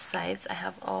doing the sides. I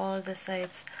have all the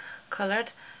sides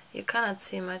colored. You cannot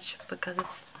see much because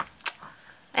it's...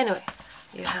 Anyway,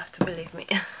 you have to believe me.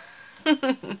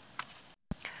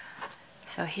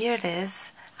 So here it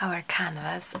is, our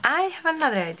canvas. I have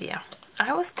another idea.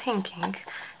 I was thinking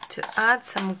to add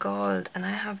some gold, and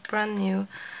I have brand new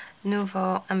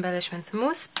Nouveau embellishments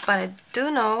mousse, but I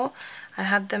do know I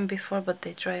had them before, but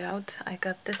they dry out. I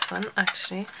got this one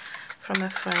actually from a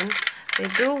friend. They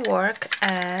do work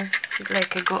as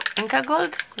like a Inca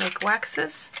gold, like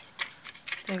waxes.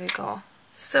 There we go.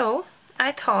 So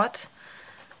I thought,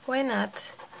 why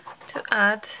not to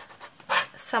add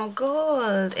some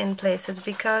gold in places,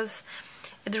 because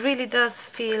it really does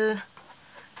feel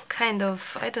kind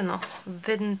of, I don't know,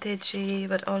 vintagey,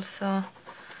 but also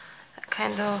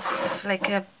kind of like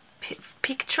a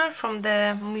picture from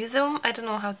the museum. I don't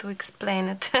know how to explain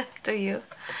it to you.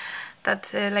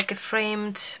 That like a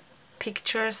framed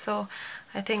picture. So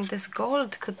I think this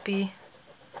gold could be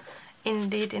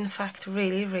indeed, in fact,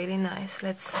 really, really nice.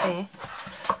 Let's see.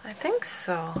 I think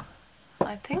so.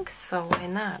 I think so. Why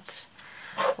not?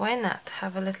 Why not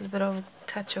have a little bit of a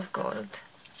touch of gold?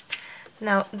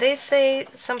 Now, they say,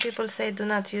 some people say, do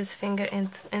not use finger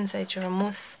inside your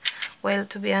mousse. Well,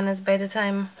 to be honest, by the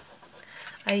time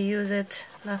I use it,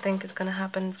 nothing is gonna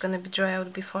happen. It's gonna be dry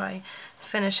out before I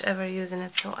finish ever using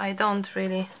it. So I don't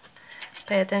really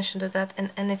pay attention to that.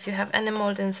 And if you have any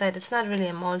mold inside, it's not really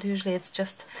a mold. Usually it's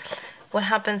just what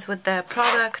happens with the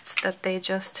products, that they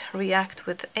just react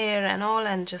with air and all,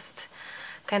 and just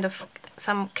kind of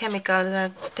some chemicals are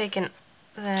taken,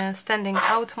 standing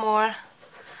out more.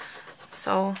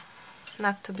 So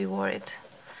not to be worried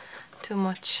too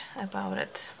much about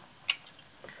it.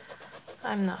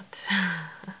 I'm not.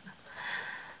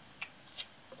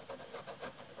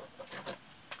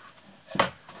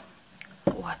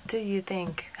 What do you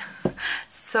think?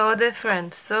 So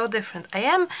different, so different. I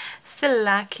am still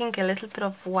lacking a little bit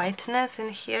of whiteness in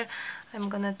here. I'm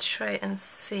gonna try and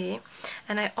see.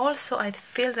 And I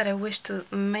feel that I wish to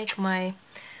make my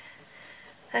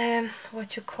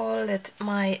what you call it,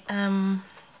 my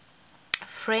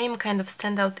frame kind of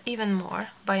stand out even more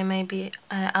by maybe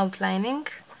outlining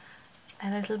a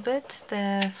little bit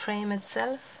the frame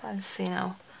itself. I'll see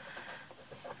now.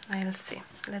 I'll see.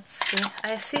 Let's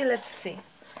see. Let's see.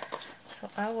 So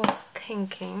I was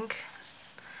thinking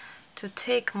to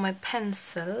take my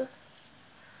pencil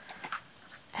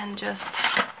and just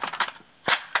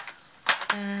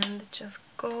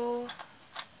go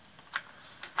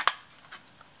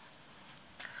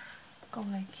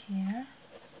like here,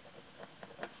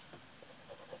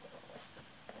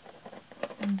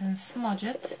 and then smudge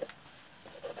it.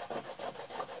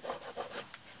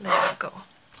 There we go.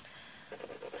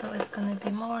 So it's gonna be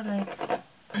more like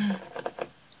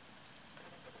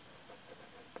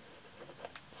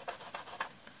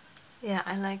yeah,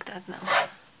 I like that now.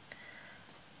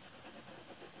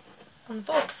 On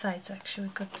both sides actually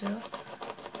we could do.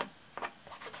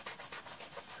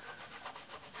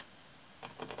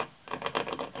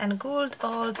 And good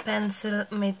old pencil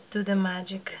may do the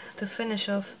magic to finish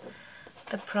off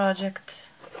the project,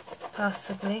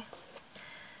 possibly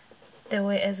the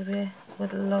way as we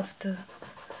would love to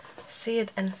see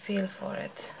it and feel for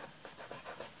it.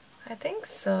 I think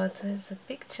so. There's a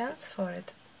big chance for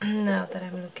it now that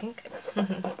I'm looking.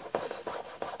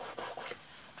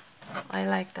 I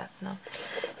like that now.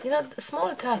 You know, the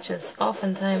small touches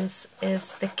oftentimes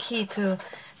is the key to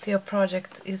your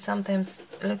project. You sometimes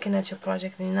looking at your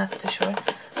project and you're not too sure.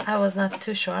 I was not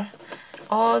too sure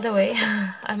all the way.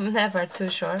 I'm never too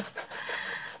sure.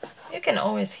 You can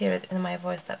always hear it in my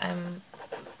voice that I'm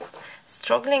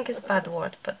struggling is a bad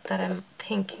word, but that I'm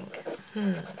thinking,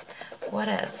 what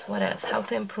else, how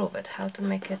to improve it, how to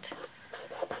make it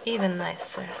even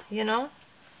nicer, you know?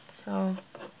 So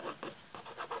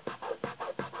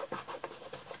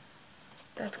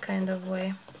that kind of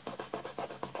way.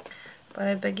 But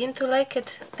I begin to like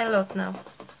it a lot now.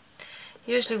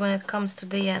 Usually when it comes to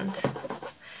the end,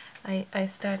 I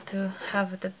start to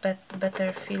have the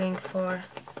better feeling for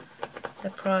the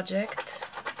project.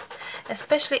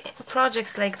 Especially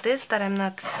projects like this that I'm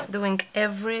not doing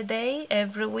every day,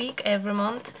 every week, every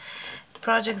month.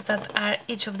 Projects that are,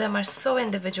 each of them are so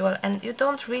individual, and you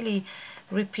don't really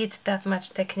repeat that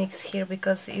much techniques here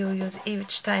because you use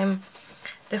each time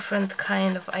different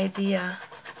kind of idea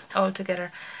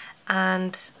altogether.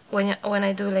 And when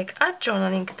I do like art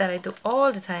journaling that I do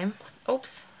all the time,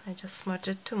 oops, I just smudged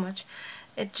it too much,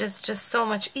 it's just so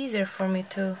much easier for me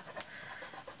to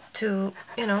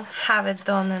you know, have it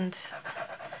done and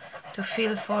to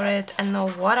feel for it and know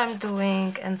what I'm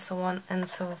doing and so on and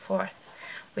so forth.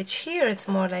 Which here it's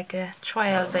more like a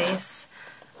trial base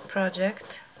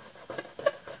project,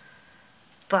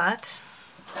 but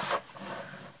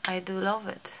I do love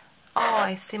it. Oh,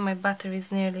 I see my battery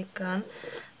is nearly gone,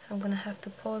 so I'm gonna have to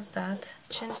pause that,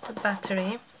 change the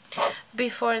battery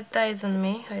before it dies on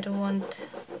me. I don't want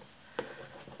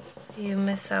you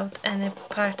miss out any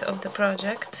part of the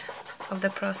project, of the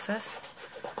process.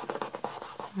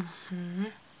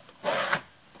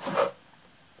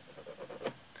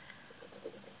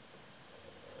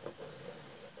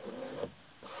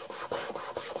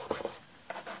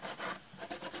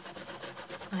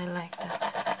 I like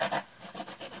that.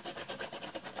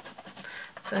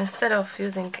 So instead of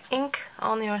using ink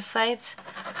on your sides,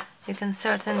 you can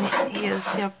certainly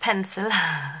use your pencil.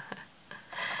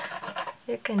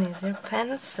 You can use your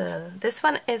pencil. This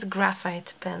one is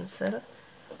graphite pencil.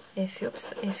 If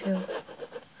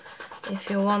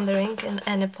you're wondering at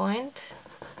any point.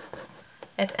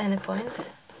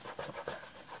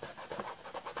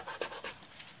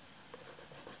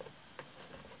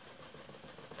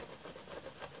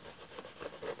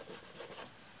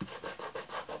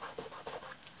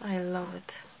 I love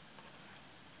it.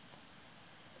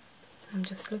 I'm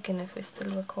just looking if we're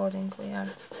still recording. We are.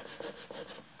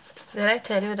 Did I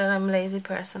tell you that I'm a lazy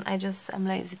person? I'm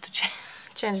lazy to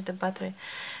change the battery.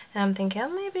 And I'm thinking, oh,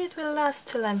 maybe it will last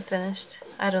till I'm finished.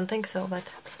 I don't think so,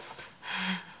 but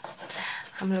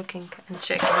I'm looking and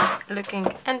checking,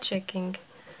 looking and checking,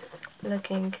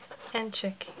 looking and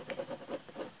checking.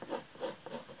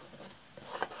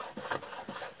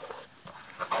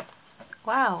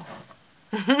 Wow.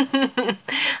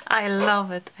 I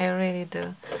love it, I really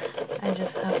do. I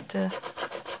just have to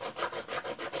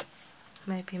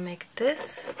maybe make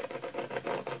this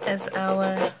as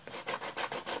our,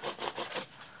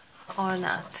 or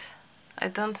not. I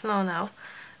don't know now.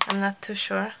 I'm not too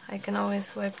sure. I can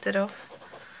always wipe it off.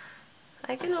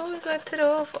 I can always wipe it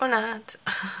off or not.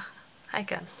 I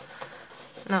can.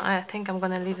 No, I think I'm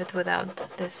gonna leave it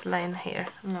without this line here.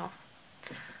 No,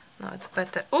 it's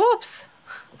better. Oops!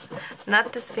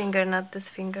 Not this finger, not this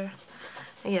finger.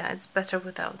 Yeah, it's better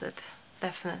without it,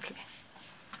 definitely.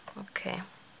 Okay.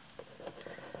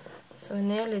 So we're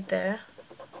nearly there.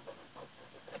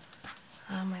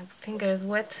 My finger is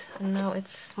wet and now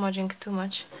it's smudging too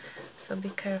much, so be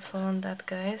careful on that,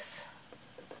 guys.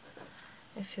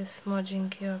 If you're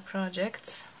smudging your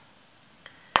projects,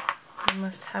 you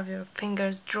must have your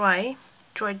fingers dry.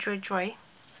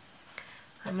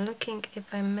 I'm looking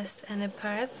if I missed any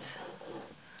parts.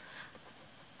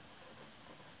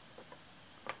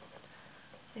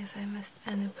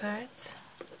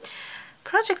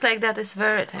 Project like that is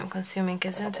very time consuming,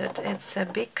 isn't it? It's a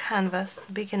big canvas,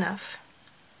 big enough.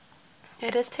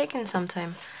 It is taking some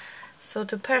time. So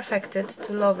to perfect it,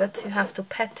 to love it, you have to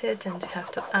pet it, and you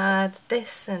have to add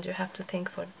this, and you have to think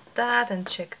for that, and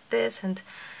check this, and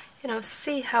you know,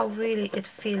 see how really it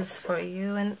feels for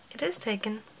you. And it is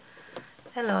taking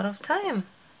a lot of time.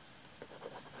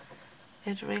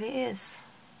 It really is.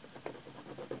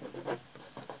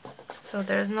 So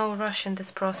there's no rush in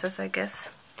this process, I guess.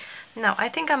 Now, I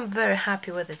think I'm very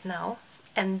happy with it now.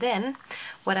 And then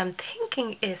what I'm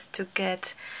thinking is to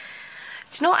get,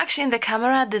 you know, actually in the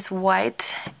camera this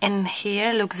white in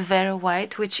here looks very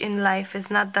white, which in life is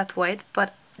not that white.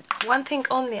 But one thing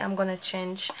only I'm gonna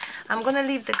change. I'm gonna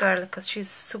leave the girl because she's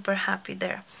super happy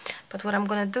there. But what I'm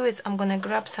gonna do is I'm gonna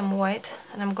grab some white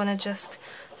and I'm gonna just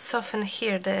soften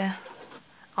here the,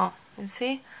 oh, you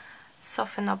see?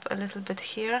 Soften up a little bit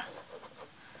here.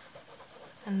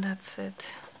 And that's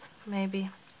it. Maybe.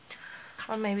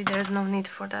 Or maybe there's no need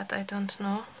for that, I don't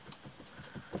know.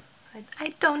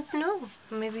 I don't know.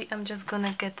 Maybe I'm just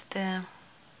gonna get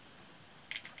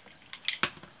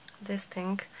this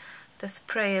thing, the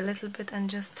spray a little bit, and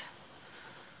just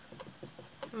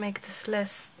make this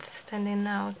less standing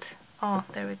out. Oh,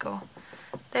 there we go.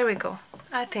 There we go.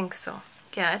 I think so.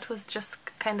 Yeah, it was just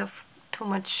kind of too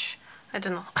much. I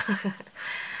don't know.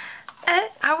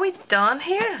 Are we done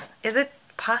here? Is it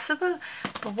possible?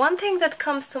 But one thing that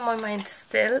comes to my mind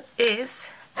still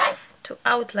is to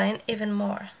outline even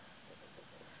more.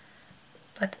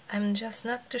 But I'm just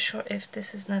not too sure if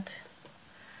this is not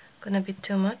gonna be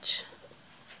too much.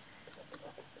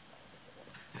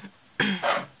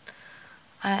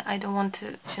 I don't want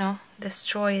to, you know,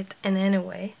 destroy it in any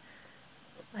way.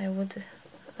 I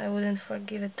wouldn't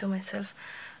forgive it to myself.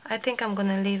 I think I'm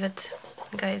gonna leave it,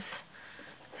 guys,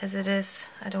 as it is.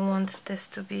 I don't want this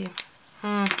to be...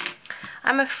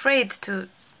 I'm afraid to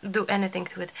do anything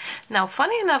to it. Now,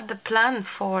 funny enough, the plan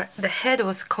for the head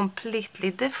was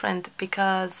completely different,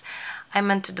 because I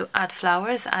meant to add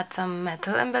flowers, add some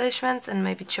metal embellishments and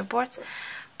maybe chipboards,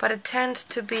 but it turned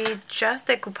to be just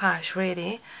decoupage,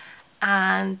 really,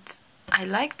 and I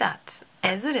like that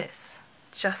as it is,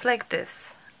 just like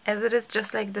this. As it is,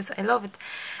 just like this. I love it,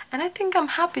 and I think I'm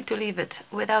happy to leave it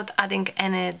without adding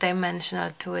any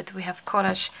dimensional to it. We have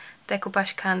Collage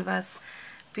decoupage canvas,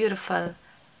 beautiful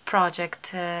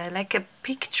project, like a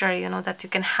picture, you know, that you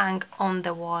can hang on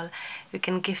the wall. You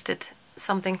can gift it,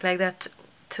 something like that,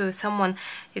 to someone.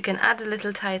 You can add a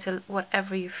little title,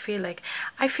 whatever you feel like.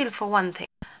 I feel, for one thing,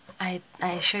 I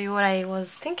show you what I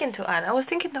was thinking to add. I was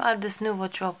thinking to add this Nouveau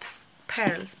Drops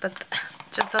pearls, but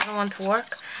just doesn't want to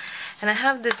work. And I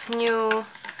have this new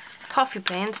puffy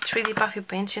paint, 3D puffy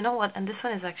paint, you know what, and this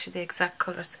one is actually the exact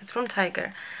colors. It's from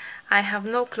Tiger. I have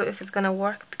no clue if it's gonna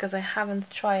work because I haven't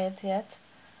tried it yet.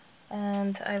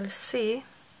 And I'll see.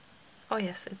 Oh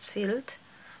yes, it's sealed.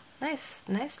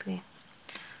 Nicely.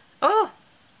 Oh!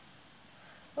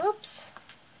 Oops.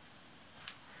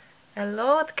 A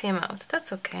lot came out.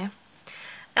 That's okay.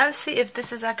 I'll see if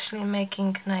this is actually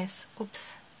making nice...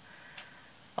 Oops.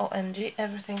 OMG,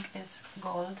 everything is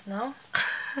gold now.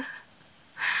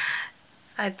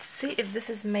 I'd see if this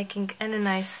is making any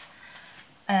nice...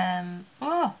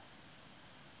 oh!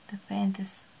 The paint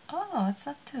is... Oh, it's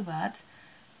not too bad.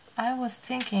 I was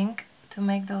thinking to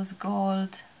make those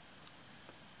gold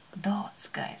dots,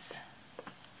 guys.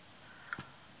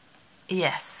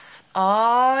 Yes.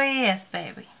 Oh, yes,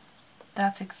 baby.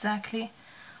 That's exactly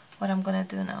what I'm gonna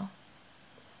do now.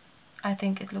 I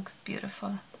think it looks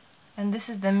beautiful. And this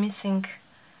is the missing,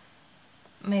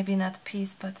 maybe not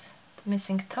piece, but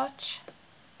missing touch.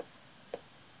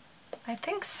 I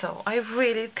think so. I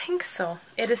really think so.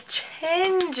 It is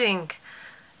changing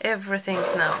everything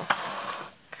now.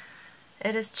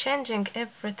 It is changing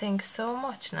everything so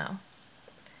much now.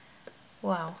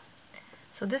 Wow.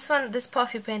 So this one, this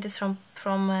puffy paint is from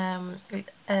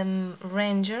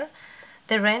Ranger,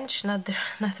 the Range,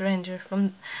 not Ranger,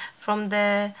 from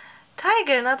the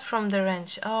Tiger, not from the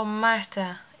Range. Oh,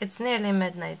 Marta, it's nearly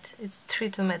midnight. It's 3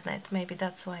 to midnight, maybe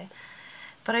that's why.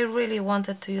 But I really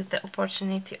wanted to use the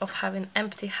opportunity of having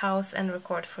empty house and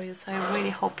record for you. So I really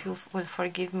hope you will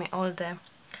forgive me all the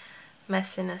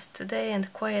messiness today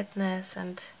and quietness.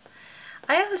 And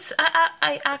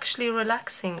I actually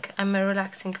relaxing. I'm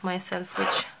relaxing myself,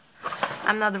 which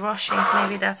I'm not rushing.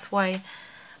 Maybe that's why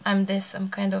I'm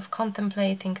kind of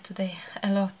contemplating today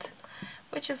a lot,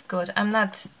 which is good. I'm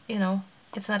not, you know,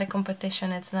 it's not a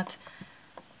competition. It's not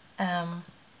a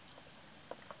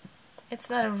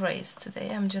race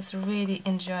today. I'm just really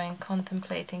enjoying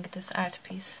contemplating this art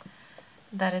piece,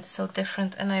 that it's so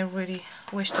different, and I really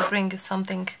wish to bring you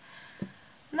something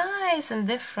nice and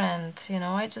different. You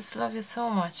know, I just love you so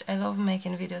much. I love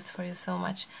making videos for you so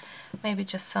much. Maybe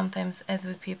just sometimes, as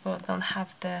with people, don't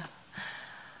have the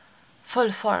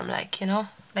full form, like, you know,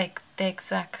 like the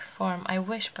exact form I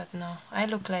wish, but no, I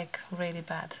look like really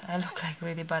bad. I look like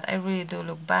really bad. I really do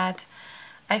look bad.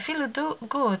 I feel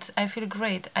good. I feel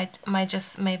great.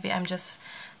 Maybe I'm just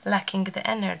lacking the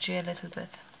energy a little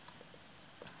bit,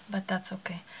 but that's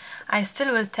okay. I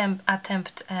still will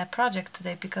attempt a project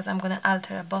today, because I'm gonna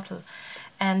alter a bottle,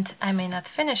 and I may not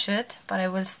finish it, but I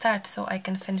will start so I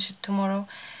can finish it tomorrow.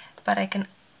 But I can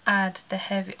add the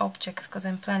heavy objects because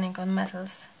I'm planning on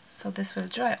metals, so this will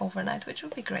dry overnight, which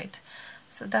would be great.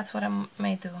 So that's what I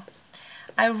may do.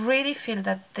 I really feel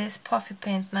that this puffy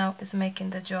paint now is making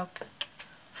the job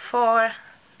for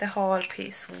the whole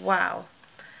piece. Wow.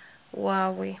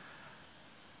 Wowee.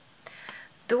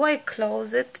 Do I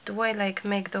close it? Do I like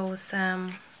make those no,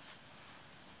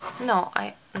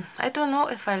 I don't know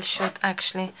if I should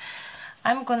actually.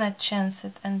 I'm gonna chance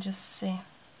it and just see.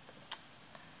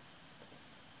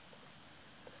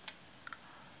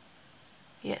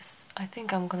 I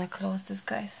think I'm gonna close this,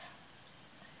 guys.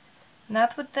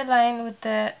 Not with the line with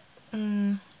the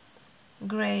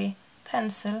gray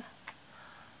pencil.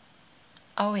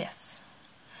 Oh yes.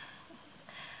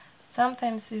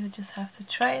 Sometimes you just have to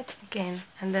try it again,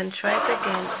 and then try it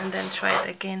again, and then try it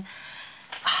again.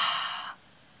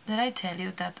 Did I tell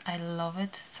you that I love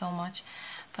it so much?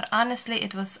 But honestly,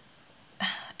 it was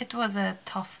a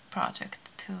tough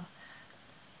project to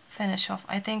finish off.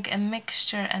 I think a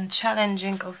mixture and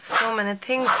challenging of so many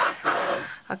things.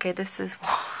 Okay, this is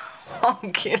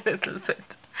wonky a little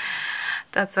bit.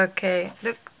 That's okay.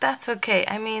 Look, that's okay.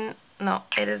 I mean, no,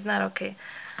 it is not okay.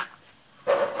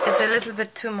 It's a little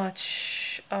bit too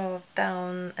much of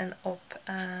down and up.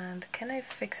 And can I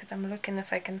fix it? I'm looking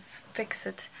if I can fix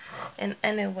it in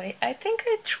any way. I think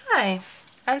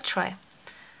I'll try.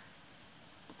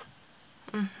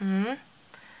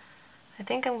 I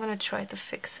think I'm gonna try to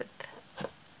fix it.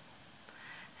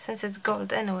 Since it's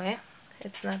gold anyway,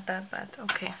 it's not that bad.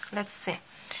 Okay, let's see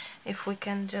if we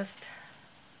can just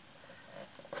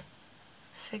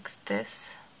fix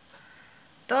this.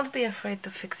 Don't be afraid to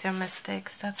fix your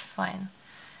mistakes, that's fine,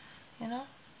 you know?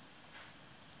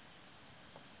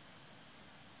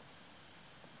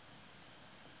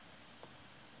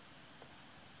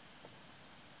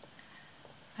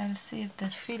 I'll see if the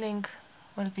feeling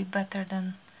will be better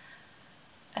than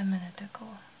a minute ago.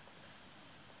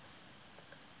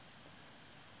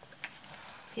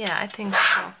 Yeah, I think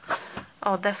so.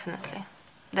 Oh, definitely.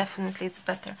 Definitely it's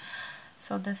better.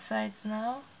 So the sides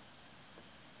now.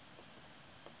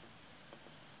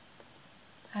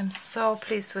 I'm so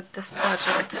pleased with this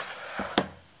project.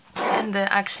 And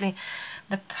actually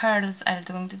the pearls are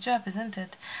doing the job, isn't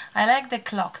it? I like the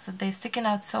clocks, that they're sticking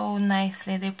out so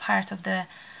nicely. They're part of the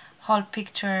whole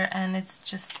picture, and it's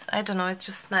just, I don't know, it's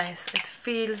just nice. It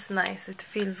feels nice. It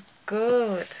feels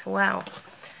good. Wow.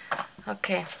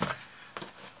 Okay.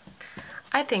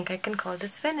 I think I can call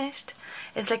this finished.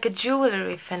 It's like a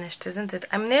jewelry finished, isn't it?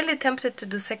 I'm nearly tempted to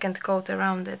do second coat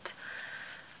around it,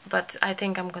 but I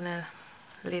think I'm gonna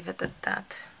leave it at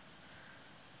that.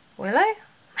 Will I?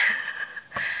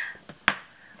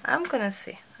 I'm gonna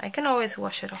see. I can always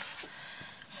wash it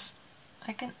off.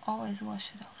 I can always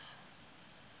wash it off.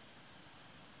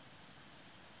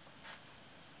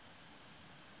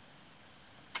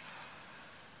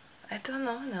 I don't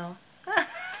know now.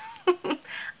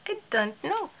 I don't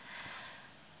know.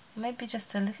 Maybe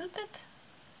just a little bit.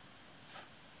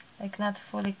 Like not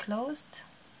fully closed.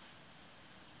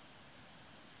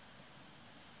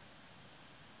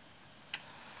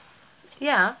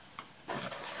 Yeah.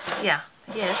 Yeah.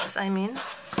 Yes, I mean.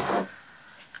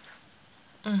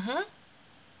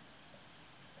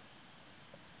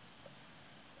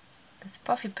 This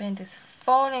puffy paint is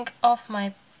falling off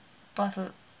my bottle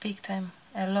big time.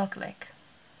 A lot, like.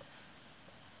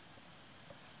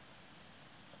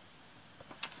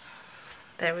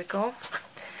 There we go.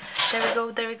 There we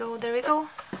go, there we go, there we go.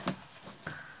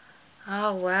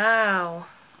 Oh, wow.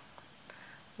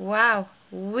 Wow.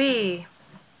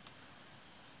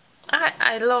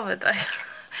 I love it.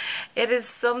 It is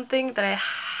something that I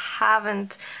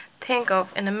haven't think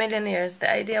of in a million years.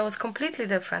 The idea was completely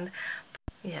different.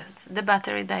 Yes, the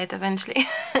battery died eventually.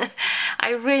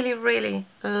 I really, really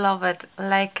love it,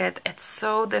 like it. It's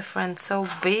so different, so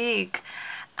big,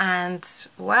 and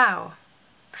wow.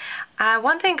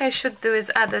 One thing I should do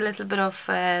is add a little bit of,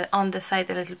 on the side,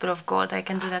 a little bit of gold. I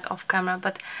can do that off camera,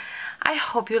 but I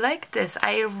hope you like this.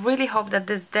 I really hope that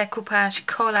this decoupage,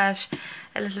 collage,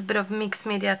 a little bit of mixed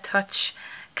media touch,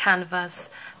 canvas,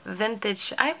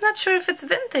 vintage. I'm not sure if it's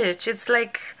vintage. It's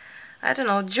like, I don't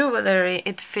know, jewelry.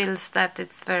 It feels that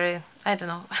it's very, I don't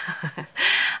know.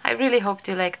 I really hope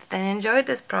you liked it and enjoyed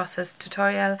this process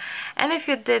tutorial. And if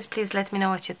you did, please let me know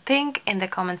what you think in the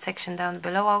comment section down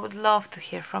below. I would love to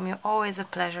hear from you. Always a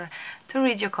pleasure to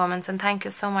read your comments, and thank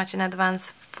you so much in advance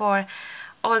for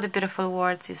all the beautiful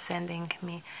words you're sending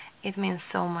me. It means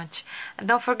so much. And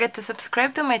don't forget to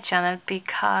subscribe to my channel,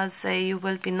 because you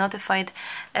will be notified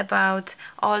about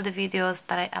all the videos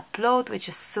that I upload, which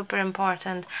is super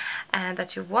important, and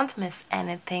that you won't miss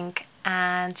anything.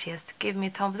 And just give me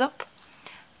a thumbs up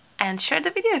and share the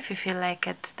video if you feel like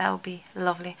it. That would be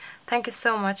lovely. Thank you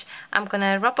so much. I'm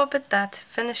gonna wrap up at that,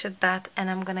 finish at that, and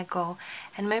I'm gonna go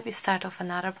and maybe start off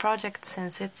another project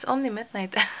since it's only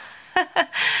midnight.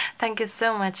 Thank you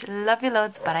so much. Love you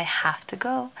loads, but I have to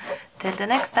go. Till the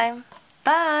next time.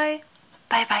 Bye.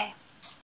 Bye bye.